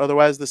figure it out.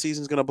 Otherwise, the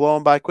season's going to blow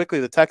them by quickly.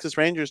 The Texas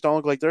Rangers don't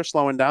look like they're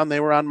slowing down. They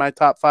were on my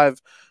top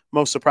 5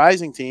 most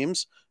surprising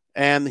teams.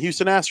 And the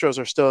Houston Astros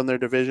are still in their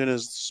division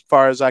as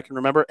far as I can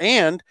remember.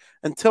 And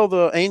until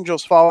the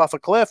Angels fall off a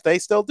cliff, they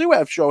still do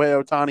have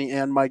Shohei Ohtani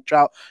and Mike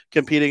Trout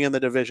competing in the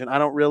division. I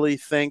don't really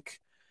think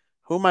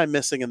 – who am I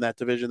missing in that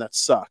division that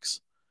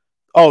sucks?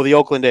 Oh, the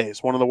Oakland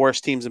A's, one of the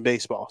worst teams in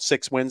baseball.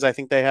 6 wins I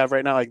think they have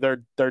right now. Like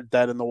they're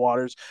dead in the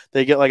waters.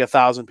 They get like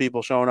 1,000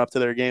 people showing up to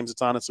their games.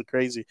 It's honestly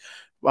crazy.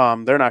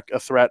 They're not a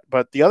threat.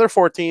 But the other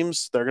 4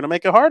 teams, they're going to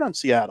make it hard on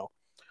Seattle.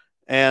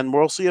 And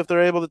we'll see if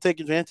they're able to take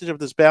advantage of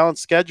this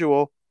balanced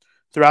schedule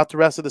throughout the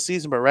rest of the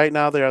season. But right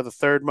now, they are the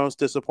 3rd most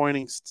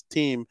disappointing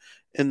team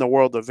in the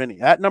world of Vinnie.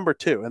 At number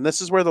 2, and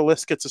this is where the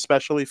list gets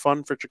especially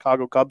fun for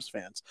Chicago Cubs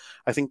fans.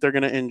 I think they're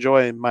going to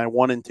enjoy my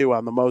 1 and 2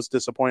 on the most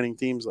disappointing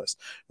teams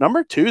list.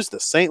 Number 2 is the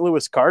St.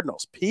 Louis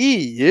Cardinals.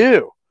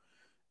 Ew,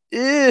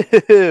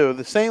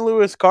 the St.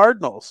 Louis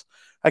Cardinals.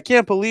 I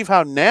can't believe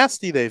how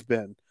nasty they've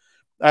been.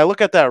 I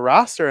look at that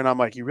roster and I'm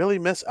like, you really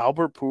miss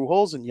Albert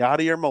Pujols and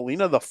Yadier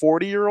Molina, the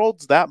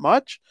 40-year-olds, that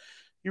much?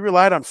 You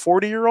relied on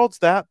 40-year-olds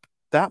that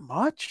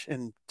much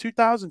in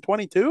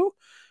 2022?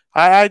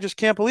 I just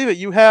can't believe it.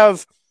 You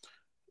have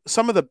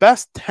some of the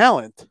best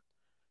talent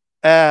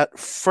at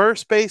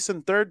first base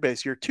and third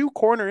base. Your 2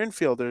 corner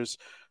infielders,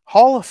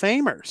 Hall of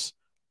Famers,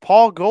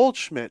 Paul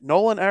Goldschmidt,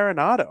 Nolan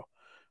Arenado.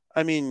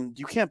 I mean,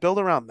 you can't build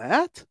around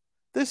that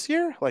this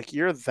year? Like,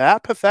 you're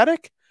that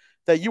pathetic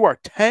that you are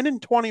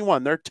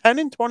 10-21. They're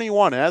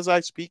 10-21 as I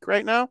speak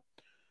right now.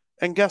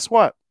 And guess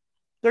what?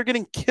 They're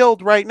getting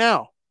killed right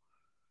now,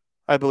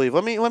 I believe.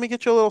 Let me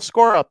get you a little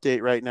score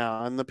update right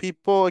now. And the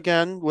people,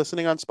 again,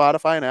 listening on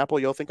Spotify and Apple,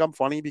 you'll think I'm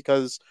funny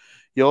because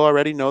you'll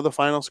already know the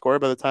final score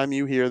by the time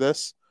you hear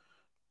this.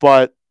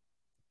 But,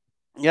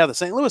 yeah, the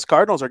St. Louis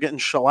Cardinals are getting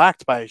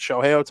shellacked by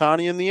Shohei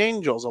Ohtani and the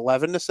Angels,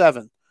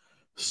 11-7.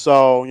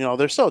 So,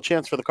 there's still a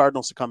chance for the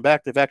Cardinals to come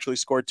back. They've actually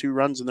scored 2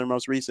 runs in their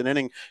most recent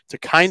inning to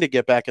kind of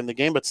get back in the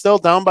game, but still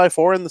down by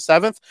 4 in the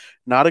 7th.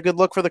 Not a good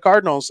look for the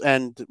Cardinals.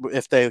 And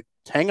if they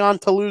hang on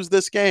to lose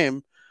this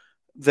game,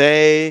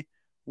 they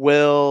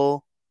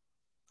will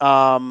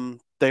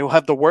have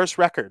the worst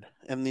record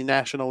in the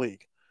National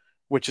League,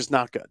 which is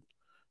not good.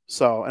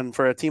 So, and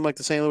for a team like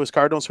the St. Louis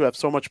Cardinals who have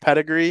so much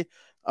pedigree,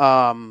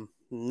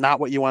 not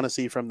what you want to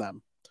see from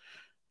them.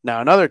 Now,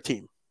 another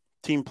team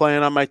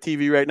playing on my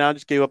TV right now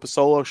just gave up a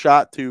solo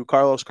shot to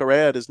Carlos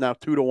Correa. It is now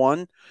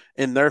 2-1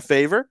 in their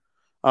favor.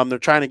 They're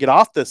trying to get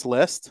off this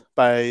list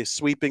by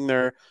sweeping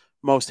their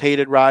most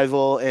hated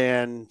rival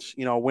and,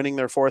 winning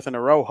their 4th in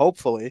a row,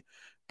 hopefully.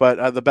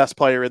 But the best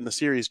player in the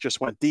series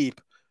just went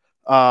deep.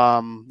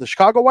 The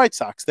Chicago White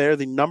Sox, they're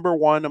the number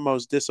 1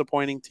 most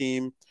disappointing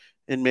team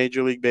in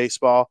Major League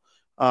Baseball.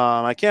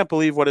 I can't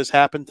believe what has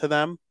happened to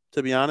them,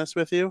 to be honest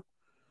with you.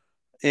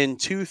 In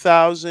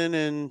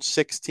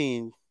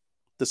 2016,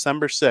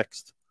 December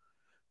 6th,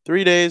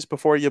 3 days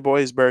before your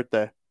boy's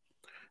birthday,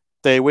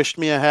 they wished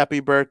me a happy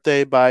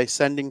birthday by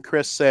sending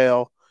Chris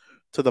Sale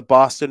to the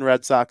Boston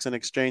Red Sox in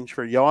exchange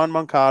for Yohan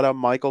Moncada,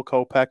 Michael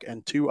Kopech,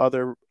 and 2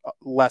 other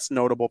less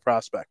notable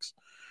prospects.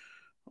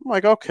 I'm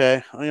like,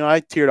 okay,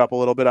 I teared up a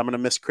little bit. I'm going to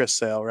miss Chris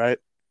Sale, right?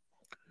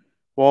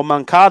 Well,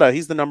 Moncada,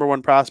 he's the number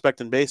one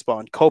prospect in baseball,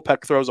 and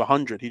Kopech throws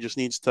 100. He just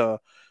needs to,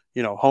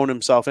 hone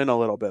himself in a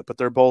little bit. But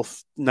they're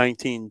both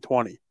 19,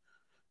 20.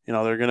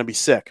 They're going to be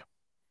sick.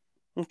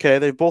 Okay,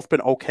 they've both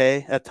been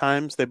okay at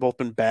times. They've both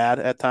been bad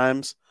at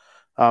times,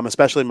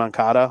 especially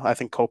Moncada. I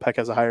think Kopech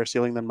has a higher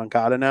ceiling than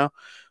Moncada now.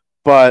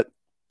 But,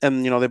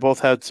 and, they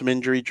both had some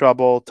injury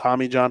trouble.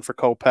 Tommy John for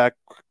Kopech,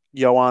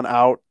 Yoan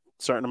out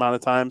a certain amount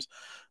of times.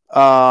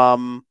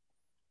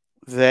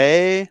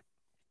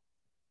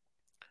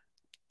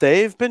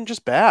 They've been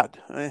just bad.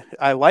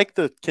 I like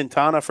the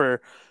Quintana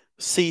for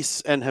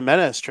Cease and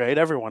Jimenez trade.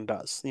 Everyone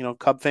does.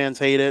 Cub fans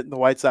hate it. The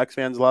White Sox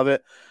fans love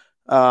it.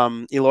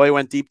 Eloy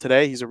went deep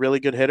today. He's a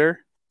really good hitter.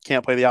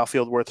 Can't play the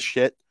outfield worth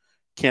shit.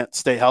 Can't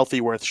stay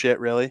healthy worth shit,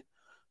 really.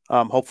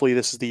 Hopefully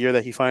this is the year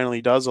that he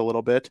finally does a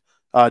little bit.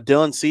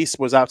 Dylan Cease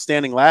was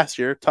outstanding last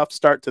year. Tough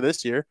start to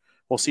this year.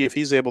 We'll see if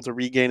he's able to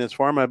regain his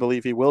form. I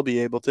believe he will be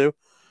able to.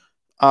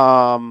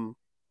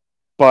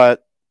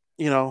 But,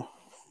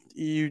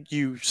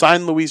 you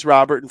sign Luis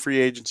Robert in free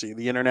agency,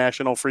 the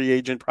international free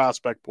agent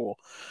prospect pool.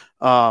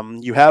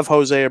 You have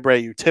Jose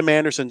Abreu. Tim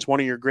Anderson's one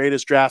of your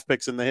greatest draft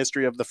picks in the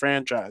history of the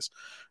franchise.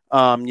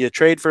 You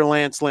trade for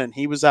Lance Lynn.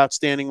 He was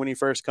outstanding when he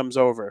first comes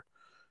over.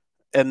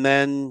 And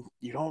then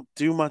you don't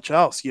do much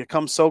else. You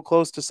come so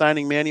close to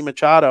signing Manny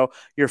Machado.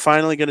 You're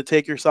finally going to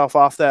take yourself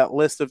off that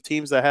list of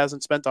teams that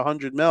hasn't spent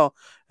 $100 million.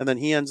 And then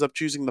he ends up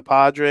choosing the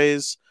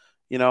Padres.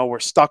 We're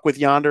stuck with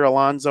Yonder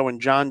Alonso and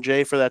John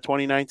Jay for that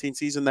 2019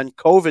 season. Then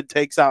COVID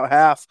takes out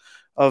half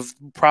of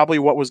probably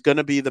what was going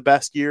to be the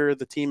best year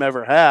the team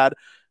ever had.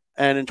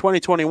 And in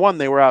 2021,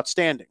 they were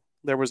outstanding.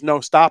 There was no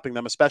stopping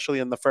them, especially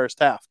in the first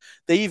half.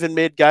 They even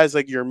made guys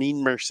like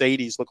Yermin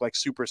Mercedes look like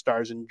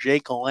superstars, and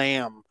Jake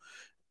Lamb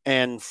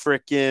and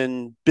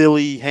frickin'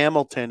 Billy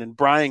Hamilton and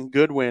Brian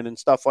Goodwin and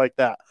stuff like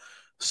that.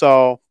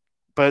 So,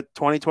 but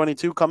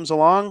 2022 comes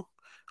along.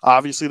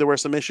 Obviously, there were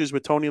some issues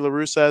with Tony La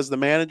Russa as the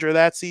manager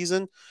that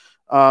season.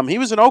 He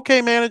was an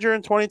okay manager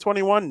in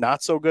 2021,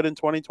 not so good in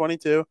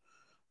 2022.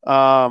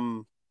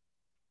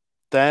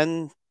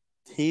 Then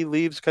he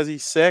leaves because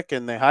he's sick,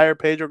 and they hire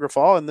Pedro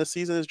Grifol, and this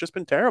season has just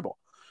been terrible.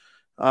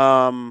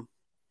 There's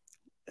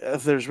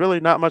really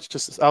not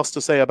much else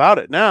to say about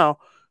it. Now,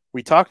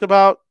 we talked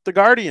about the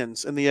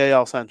Guardians in the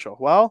AL Central.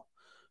 Well,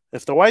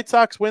 if the White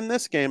Sox win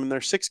this game and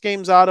they're 6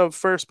 games out of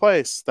first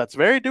place, that's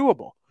very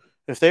doable.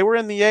 If they were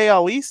in the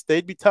AL East,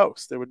 they'd be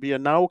toast. There would be a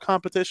no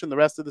competition the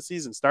rest of the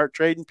season. Start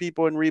trading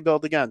people and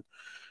rebuild again.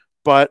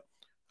 But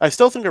I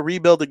still think a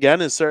rebuild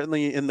again is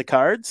certainly in the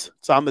cards.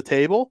 It's on the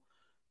table.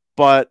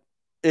 But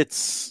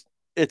it's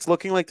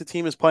looking like the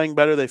team is playing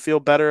better. They feel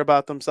better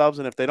about themselves.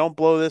 And if they don't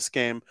blow this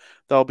game,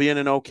 they'll be in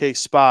an okay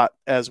spot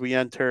as we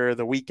enter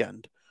the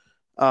weekend.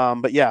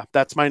 But yeah,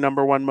 that's my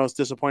number one most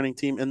disappointing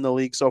team in the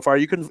league so far.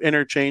 You can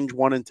interchange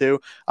 1 and 2.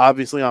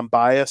 Obviously, I'm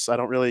biased. I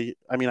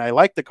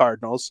like the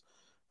Cardinals.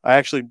 I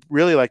actually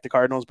really like the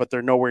Cardinals, but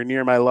they're nowhere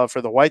near my love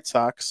for the White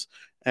Sox.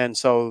 And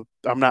so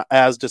I'm not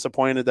as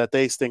disappointed that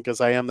they stink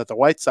as I am that the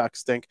White Sox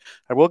stink.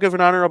 I will give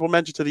an honorable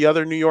mention to the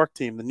other New York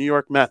team, the New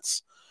York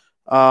Mets.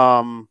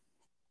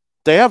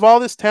 They have all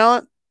this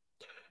talent.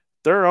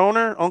 Their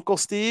owner, Uncle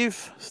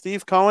Steve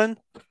Cohen,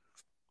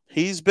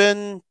 he's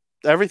been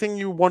everything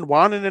you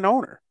want in an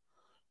owner,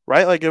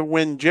 right? Like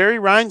when Jerry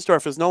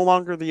Reinsdorf is no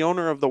longer the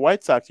owner of the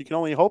White Sox, you can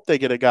only hope they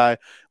get a guy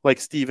like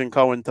Stephen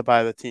Cohen to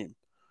buy the team.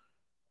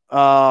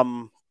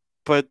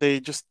 But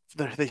they're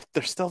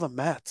still the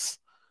Mets.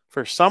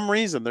 For some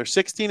reason, they're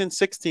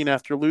 16-16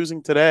 after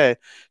losing today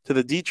to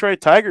the Detroit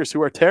Tigers,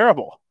 who are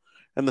terrible.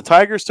 And the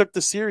Tigers took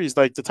the series.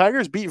 Like the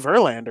Tigers beat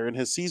Verlander in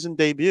his season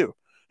debut,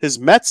 his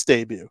Mets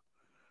debut.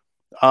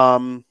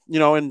 And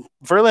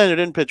Verlander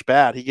didn't pitch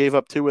bad. He gave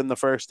up 2 in the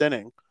first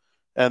inning,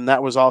 and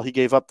that was all he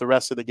gave up the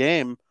rest of the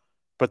game.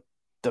 But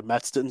the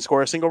Mets didn't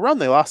score a single run.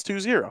 They lost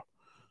 2-0.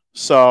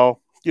 So,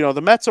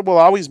 the Mets will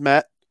always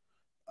Met.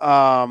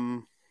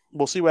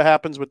 We'll see what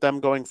happens with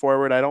them going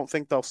forward. I don't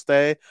think they'll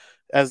stay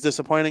as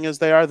disappointing as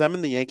they are. Them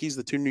and the Yankees,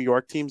 the 2 New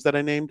York teams that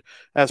I named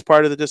as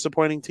part of the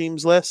disappointing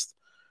teams list.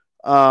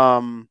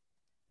 I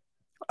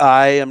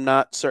am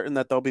not certain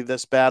that they'll be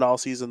this bad all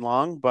season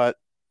long, but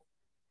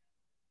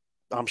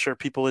I'm sure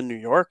people in New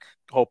York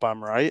hope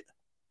I'm right,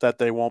 that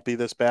they won't be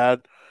this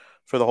bad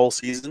for the whole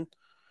season.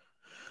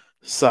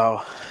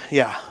 So,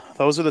 yeah,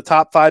 those are the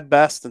top 5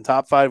 best and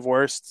top 5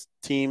 worst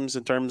teams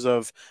in terms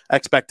of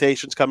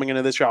expectations coming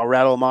into this year. I'll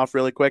rattle them off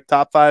really quick.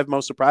 Top 5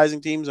 most surprising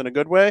teams in a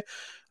good way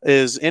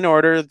is in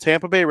order: the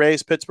Tampa Bay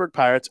Rays, Pittsburgh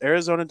Pirates,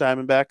 Arizona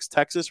Diamondbacks,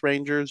 Texas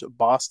Rangers,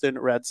 Boston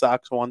Red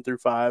Sox 1 through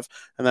 5.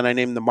 And then I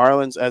named the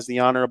Marlins as the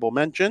honorable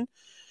mention.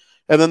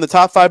 And then the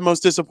top 5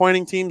 most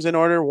disappointing teams in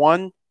order: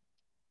 1,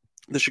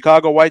 the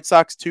Chicago White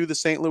Sox; 2, the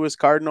St. Louis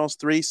Cardinals;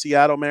 3,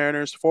 Seattle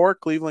Mariners; 4,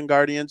 Cleveland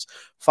Guardians;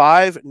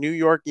 5, New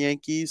York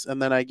Yankees.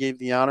 And then I gave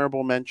the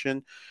honorable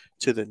mention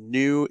to the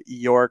New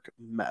York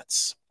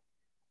Mets.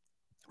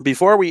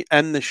 Before we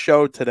end the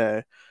show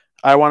today,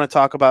 I want to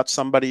talk about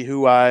somebody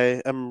who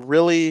I am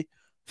really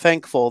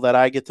thankful that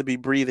I get to be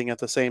breathing at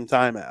the same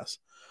time as.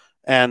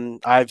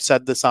 And I've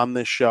said this on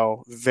this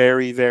show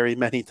very, very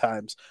many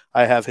times.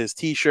 I have his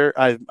T-shirt.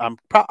 I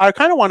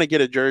kind of want to get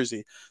a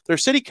jersey. Their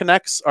City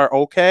Connects are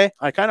okay.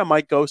 I kind of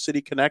might go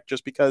City Connect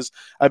just because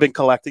I've been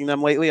collecting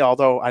them lately.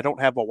 Although I don't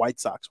have a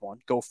White Sox one.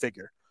 Go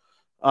figure.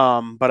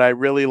 But I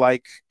really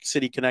like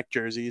City Connect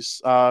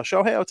jerseys.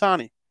 Shohei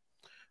Ohtani.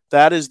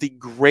 That is the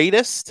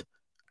greatest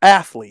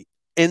athlete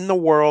in the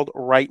world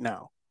right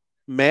now,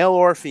 male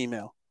or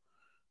female.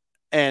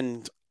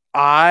 And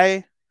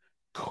I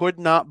could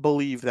not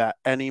believe that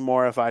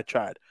anymore if I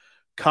tried.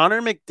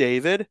 Connor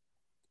McDavid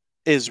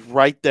is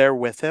right there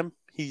with him.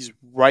 He's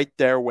right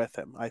there with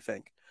him, I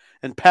think.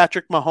 And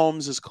Patrick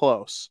Mahomes is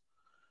close.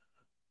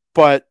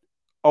 But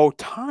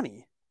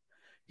Ohtani,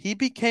 he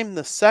became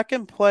the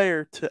second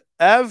player to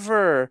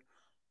ever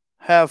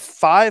have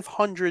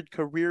 500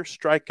 career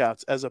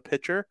strikeouts as a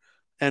pitcher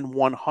and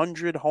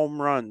 100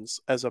 home runs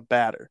as a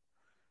batter.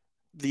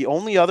 The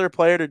only other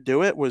player to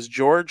do it was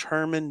George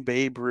Herman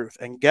Babe Ruth.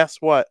 And guess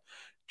what?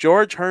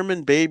 George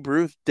Herman Babe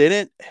Ruth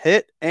didn't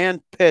hit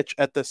and pitch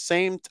at the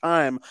same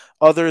time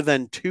other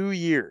than 2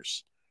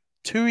 years.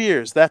 2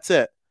 years, that's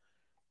it.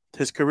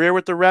 His career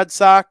with the Red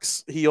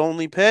Sox, he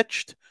only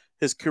pitched.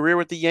 His career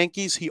with the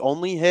Yankees, he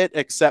only hit,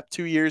 except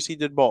 2 years he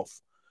did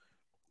both.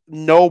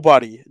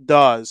 Nobody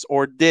does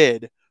or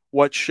did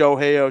what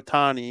Shohei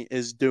Ohtani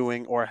is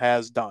doing or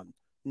has done.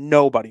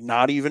 Nobody,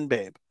 not even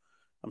Babe.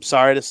 I'm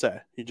sorry to say.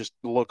 You just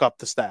look up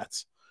the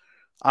stats.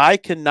 I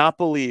cannot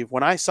believe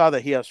when I saw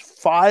that he has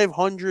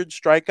 500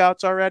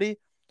 strikeouts already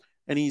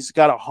and he's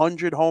got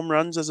 100 home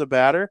runs as a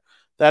batter.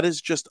 That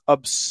is just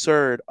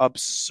absurd,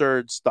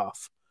 absurd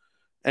stuff.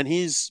 And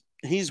he's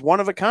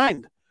one of a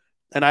kind.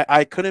 And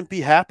I couldn't be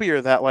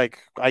happier that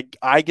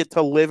I get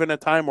to live in a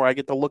time where I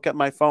get to look at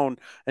my phone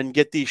and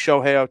get these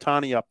Shohei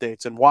Ohtani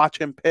updates and watch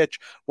him pitch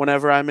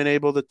whenever I'm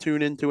able to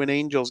tune into an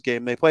Angels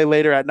game. They play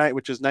later at night,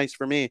 which is nice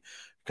for me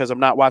because I'm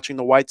not watching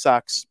the White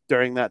Sox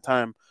during that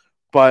time.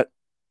 But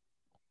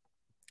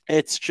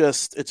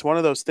it's one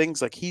of those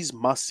things, like, he's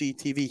must-see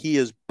TV. He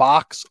is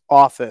box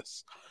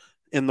office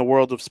in the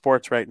world of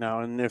sports right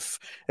now. And if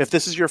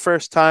this is your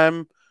first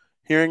time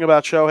hearing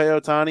about Shohei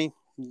Ohtani,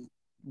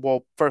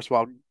 well, first of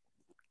all,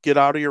 get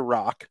out of your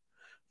rock.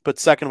 But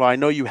second of all, I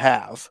know you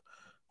have,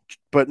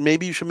 but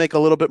maybe you should make a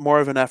little bit more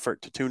of an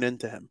effort to tune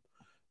into him,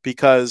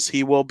 because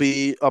he will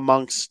be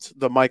amongst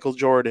the Michael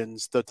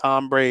Jordans, the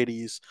Tom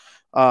Bradys,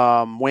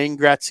 Wayne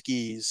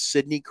Gretzky's,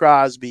 Sidney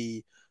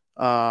Crosby,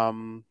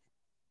 whoever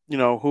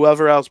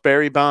else,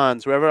 Barry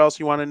Bonds, whoever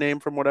else you want to name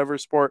from whatever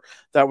sport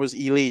that was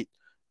elite.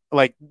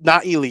 Like,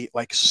 not elite,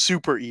 like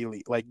super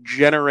elite, like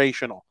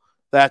generational.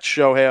 That's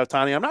Shohei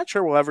Ohtani. I'm not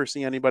sure we'll ever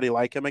see anybody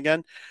like him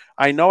again.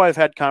 I know I've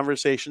had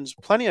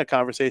plenty of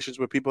conversations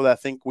with people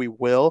that think we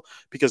will,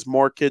 because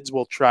more kids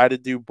will try to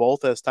do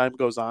both as time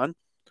goes on.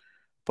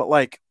 But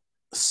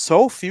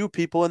so few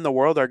people in the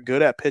world are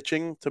good at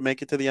pitching to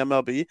make it to the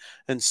MLB,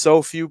 and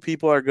so few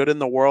people are good in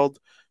the world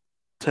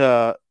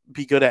to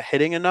be good at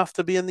hitting enough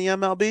to be in the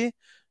MLB.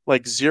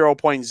 Like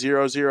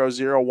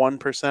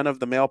 0.0001% of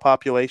the male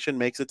population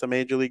makes it to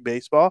Major League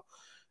Baseball.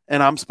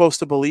 And I'm supposed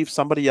to believe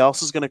somebody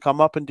else is going to come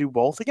up and do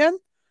both again?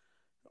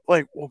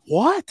 Like,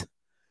 what?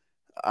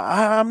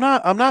 I'm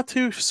not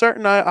too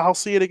certain I'll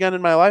see it again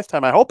in my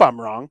lifetime. I hope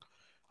I'm wrong.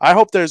 I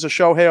hope there's a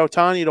Shohei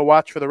Ohtani to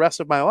watch for the rest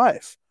of my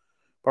life.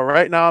 But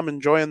right now I'm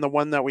enjoying the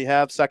one that we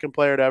have, second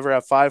player to ever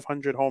have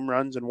 500 home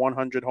runs and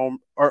 500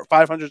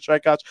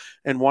 strikeouts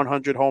and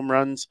 100 home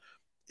runs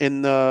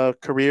in the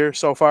career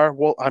so far.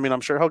 Well, I mean,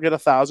 I'm sure he'll get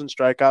 1,000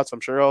 strikeouts. I'm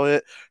sure he'll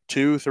hit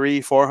 200,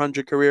 300,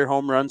 400 career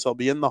home runs. He'll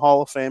be in the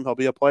Hall of Fame. He'll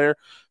be a player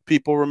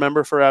people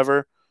remember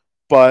forever.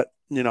 But,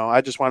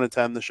 I just wanted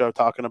to end the show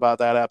talking about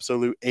that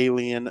absolute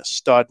alien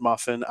stud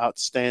muffin,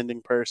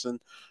 outstanding person.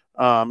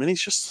 And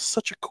he's just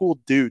such a cool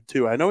dude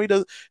too. I know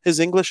his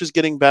English is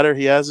getting better.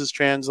 He has his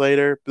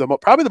translator,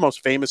 probably the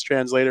most famous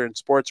translator in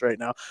sports right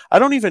now. I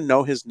don't even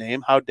know his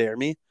name. How dare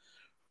me?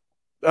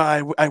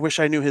 I wish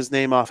I knew his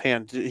name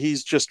offhand.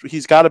 He's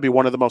got to be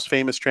one of the most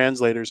famous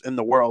translators in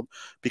the world,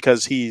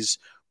 because he's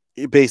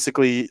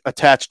basically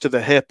attached to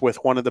the hip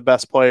with one of the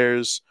best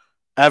players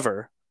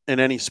ever in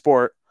any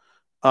sport.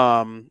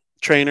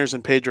 Trainers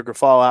and Pedro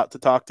Grifol out to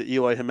talk to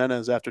Eloy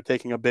Jimenez after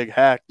taking a big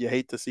hack. You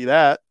hate to see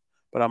that,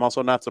 but I'm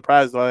also not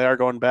surprised that they are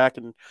going back,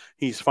 and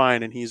he's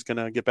fine and he's going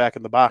to get back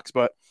in the box.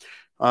 But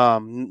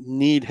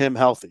need him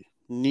healthy.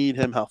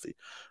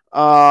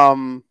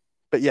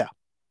 But yeah.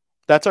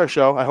 That's our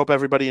show. I hope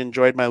everybody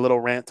enjoyed my little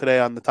rant today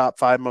on the top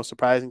 5 most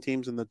surprising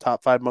teams and the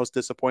top 5 most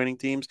disappointing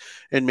teams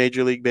in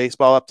Major League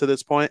Baseball up to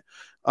this point.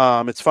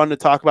 It's fun to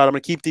talk about. I'm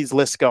going to keep these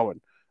lists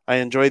going. I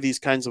enjoy these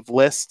kinds of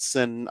lists,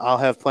 and I'll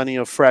have plenty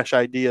of fresh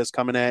ideas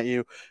coming at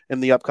you in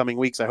the upcoming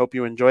weeks. I hope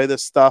you enjoy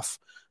this stuff.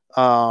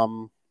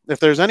 If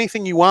there's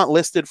anything you want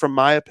listed from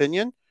my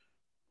opinion,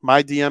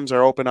 my DMs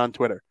are open on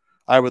Twitter.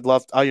 I would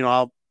love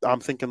to, I'm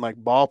thinking like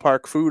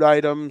ballpark food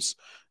items,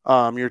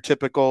 your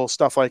typical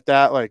stuff like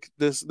that. Like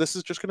this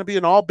is just going to be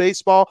an all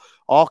baseball,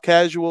 all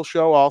casual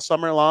show all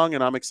summer long,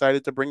 and I'm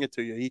excited to bring it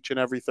to you each and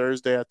every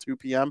Thursday at 2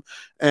 p.m.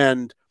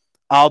 And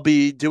I'll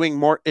be doing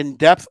more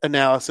in-depth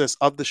analysis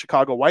of the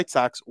Chicago White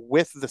Sox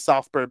with the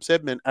South Burbs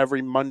Hitmen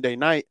every Monday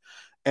night.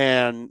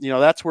 And,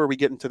 that's where we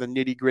get into the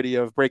nitty-gritty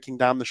of breaking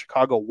down the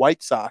Chicago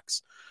White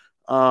Sox.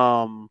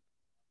 Yeah,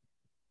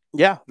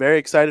 very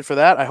excited for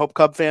that. I hope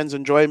Cub fans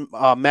enjoy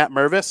Matt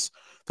Mervis.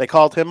 They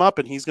called him up,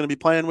 and he's going to be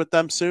playing with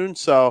them soon.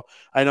 So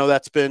I know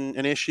that's been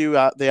an issue.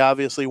 They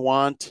obviously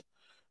want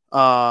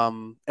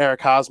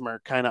Eric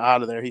Hosmer kind of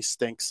out of there. He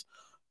stinks.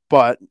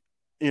 But,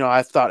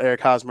 I thought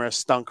Eric Hosmer has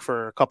stunk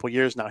for a couple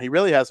years now. He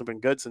really hasn't been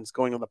good since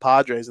going with the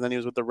Padres, and then he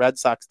was with the Red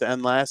Sox to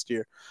end last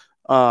year.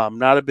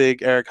 Not a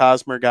big Eric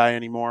Hosmer guy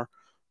anymore.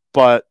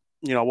 But,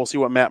 we'll see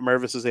what Matt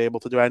Mervis is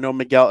able to do. I know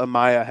Miguel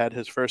Amaya had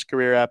his first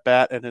career at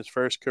bat and his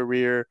first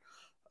career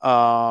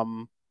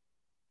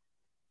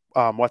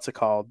what's it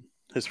called?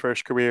 His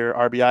first career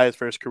RBI, his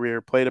first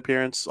career plate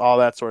appearance, all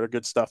that sort of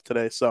good stuff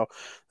today. So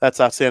that's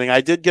outstanding.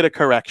 I did get a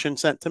correction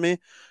sent to me.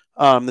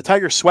 The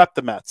Tigers swept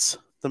the Mets.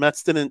 The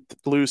Mets didn't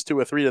lose 2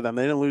 or 3 to them.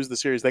 They didn't lose the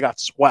series. They got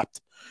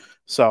swept.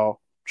 So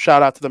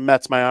shout out to the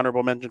Mets, my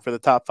honorable mention for the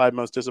top 5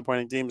 most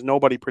disappointing teams.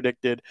 Nobody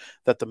predicted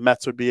that the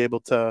Mets would be able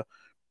to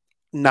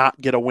not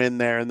get a win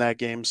there in that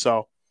game.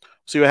 So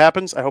see what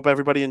happens. I hope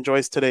everybody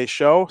enjoys today's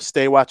show.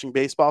 Stay watching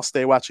baseball.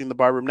 Stay watching the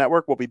Barroom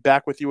Network. We'll be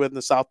back with you in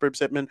the South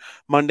Burbs Hitman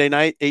Monday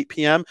night, 8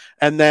 p.m.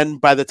 And then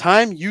by the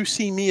time you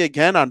see me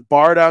again on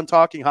Bar Down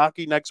Talking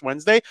Hockey next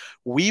Wednesday,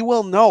 we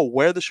will know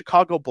where the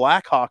Chicago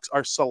Blackhawks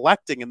are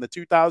selecting in the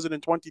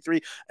 2023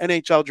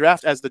 NHL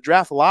Draft, as the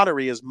draft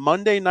lottery is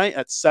Monday night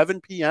at 7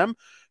 p.m.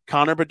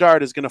 Connor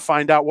Bedard is going to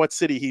find out what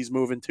city he's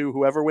moving to.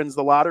 Whoever wins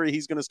the lottery,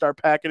 he's going to start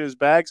packing his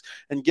bags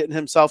and getting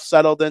himself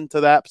settled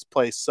into that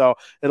place. So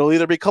it'll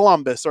either be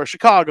Columbus or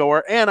Chicago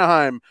or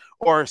Anaheim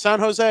or San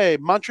Jose.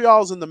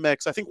 Montreal's in the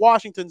mix. I think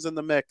Washington's in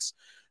the mix.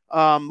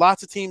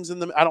 Lots of teams in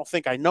the.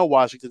 I know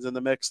Washington's in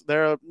the mix.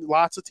 There are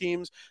lots of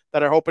teams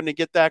that are hoping to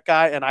get that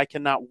guy, and I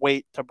cannot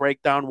wait to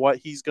break down what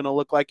he's going to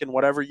look like in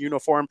whatever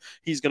uniform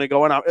he's going to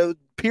go in.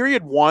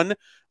 Period 1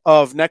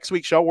 of next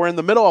week's show, we're in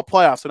the middle of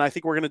playoffs, and I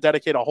think we're going to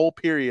dedicate a whole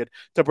period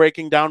to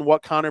breaking down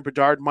what Connor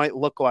Bedard might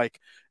look like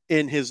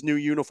in his new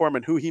uniform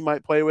and who he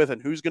might play with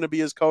and who's going to be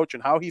his coach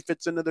and how he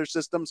fits into their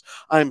systems.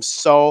 I'm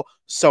so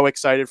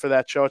excited for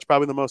that show. It's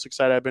probably the most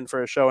excited I've been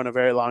for a show in a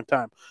very long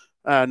time.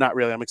 Not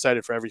really. I'm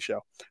excited for every show.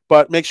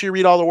 But make sure you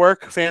read all the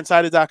work.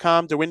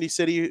 Fansided.com, to Windy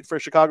City for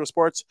Chicago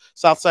sports,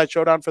 Southside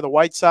Showdown for the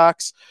White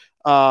Sox,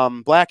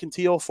 Black and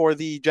Teal for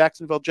the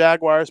Jacksonville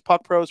Jaguars,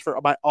 Puck Pros for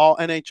my all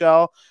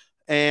NHL,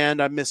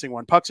 and I'm missing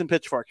one, Pucks and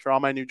Pitchforks, for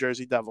all my New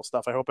Jersey Devil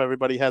stuff. I hope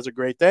everybody has a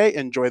great day.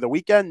 Enjoy the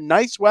weekend.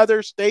 Nice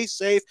weather. Stay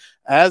safe.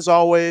 As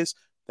always,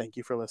 thank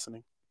you for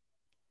listening.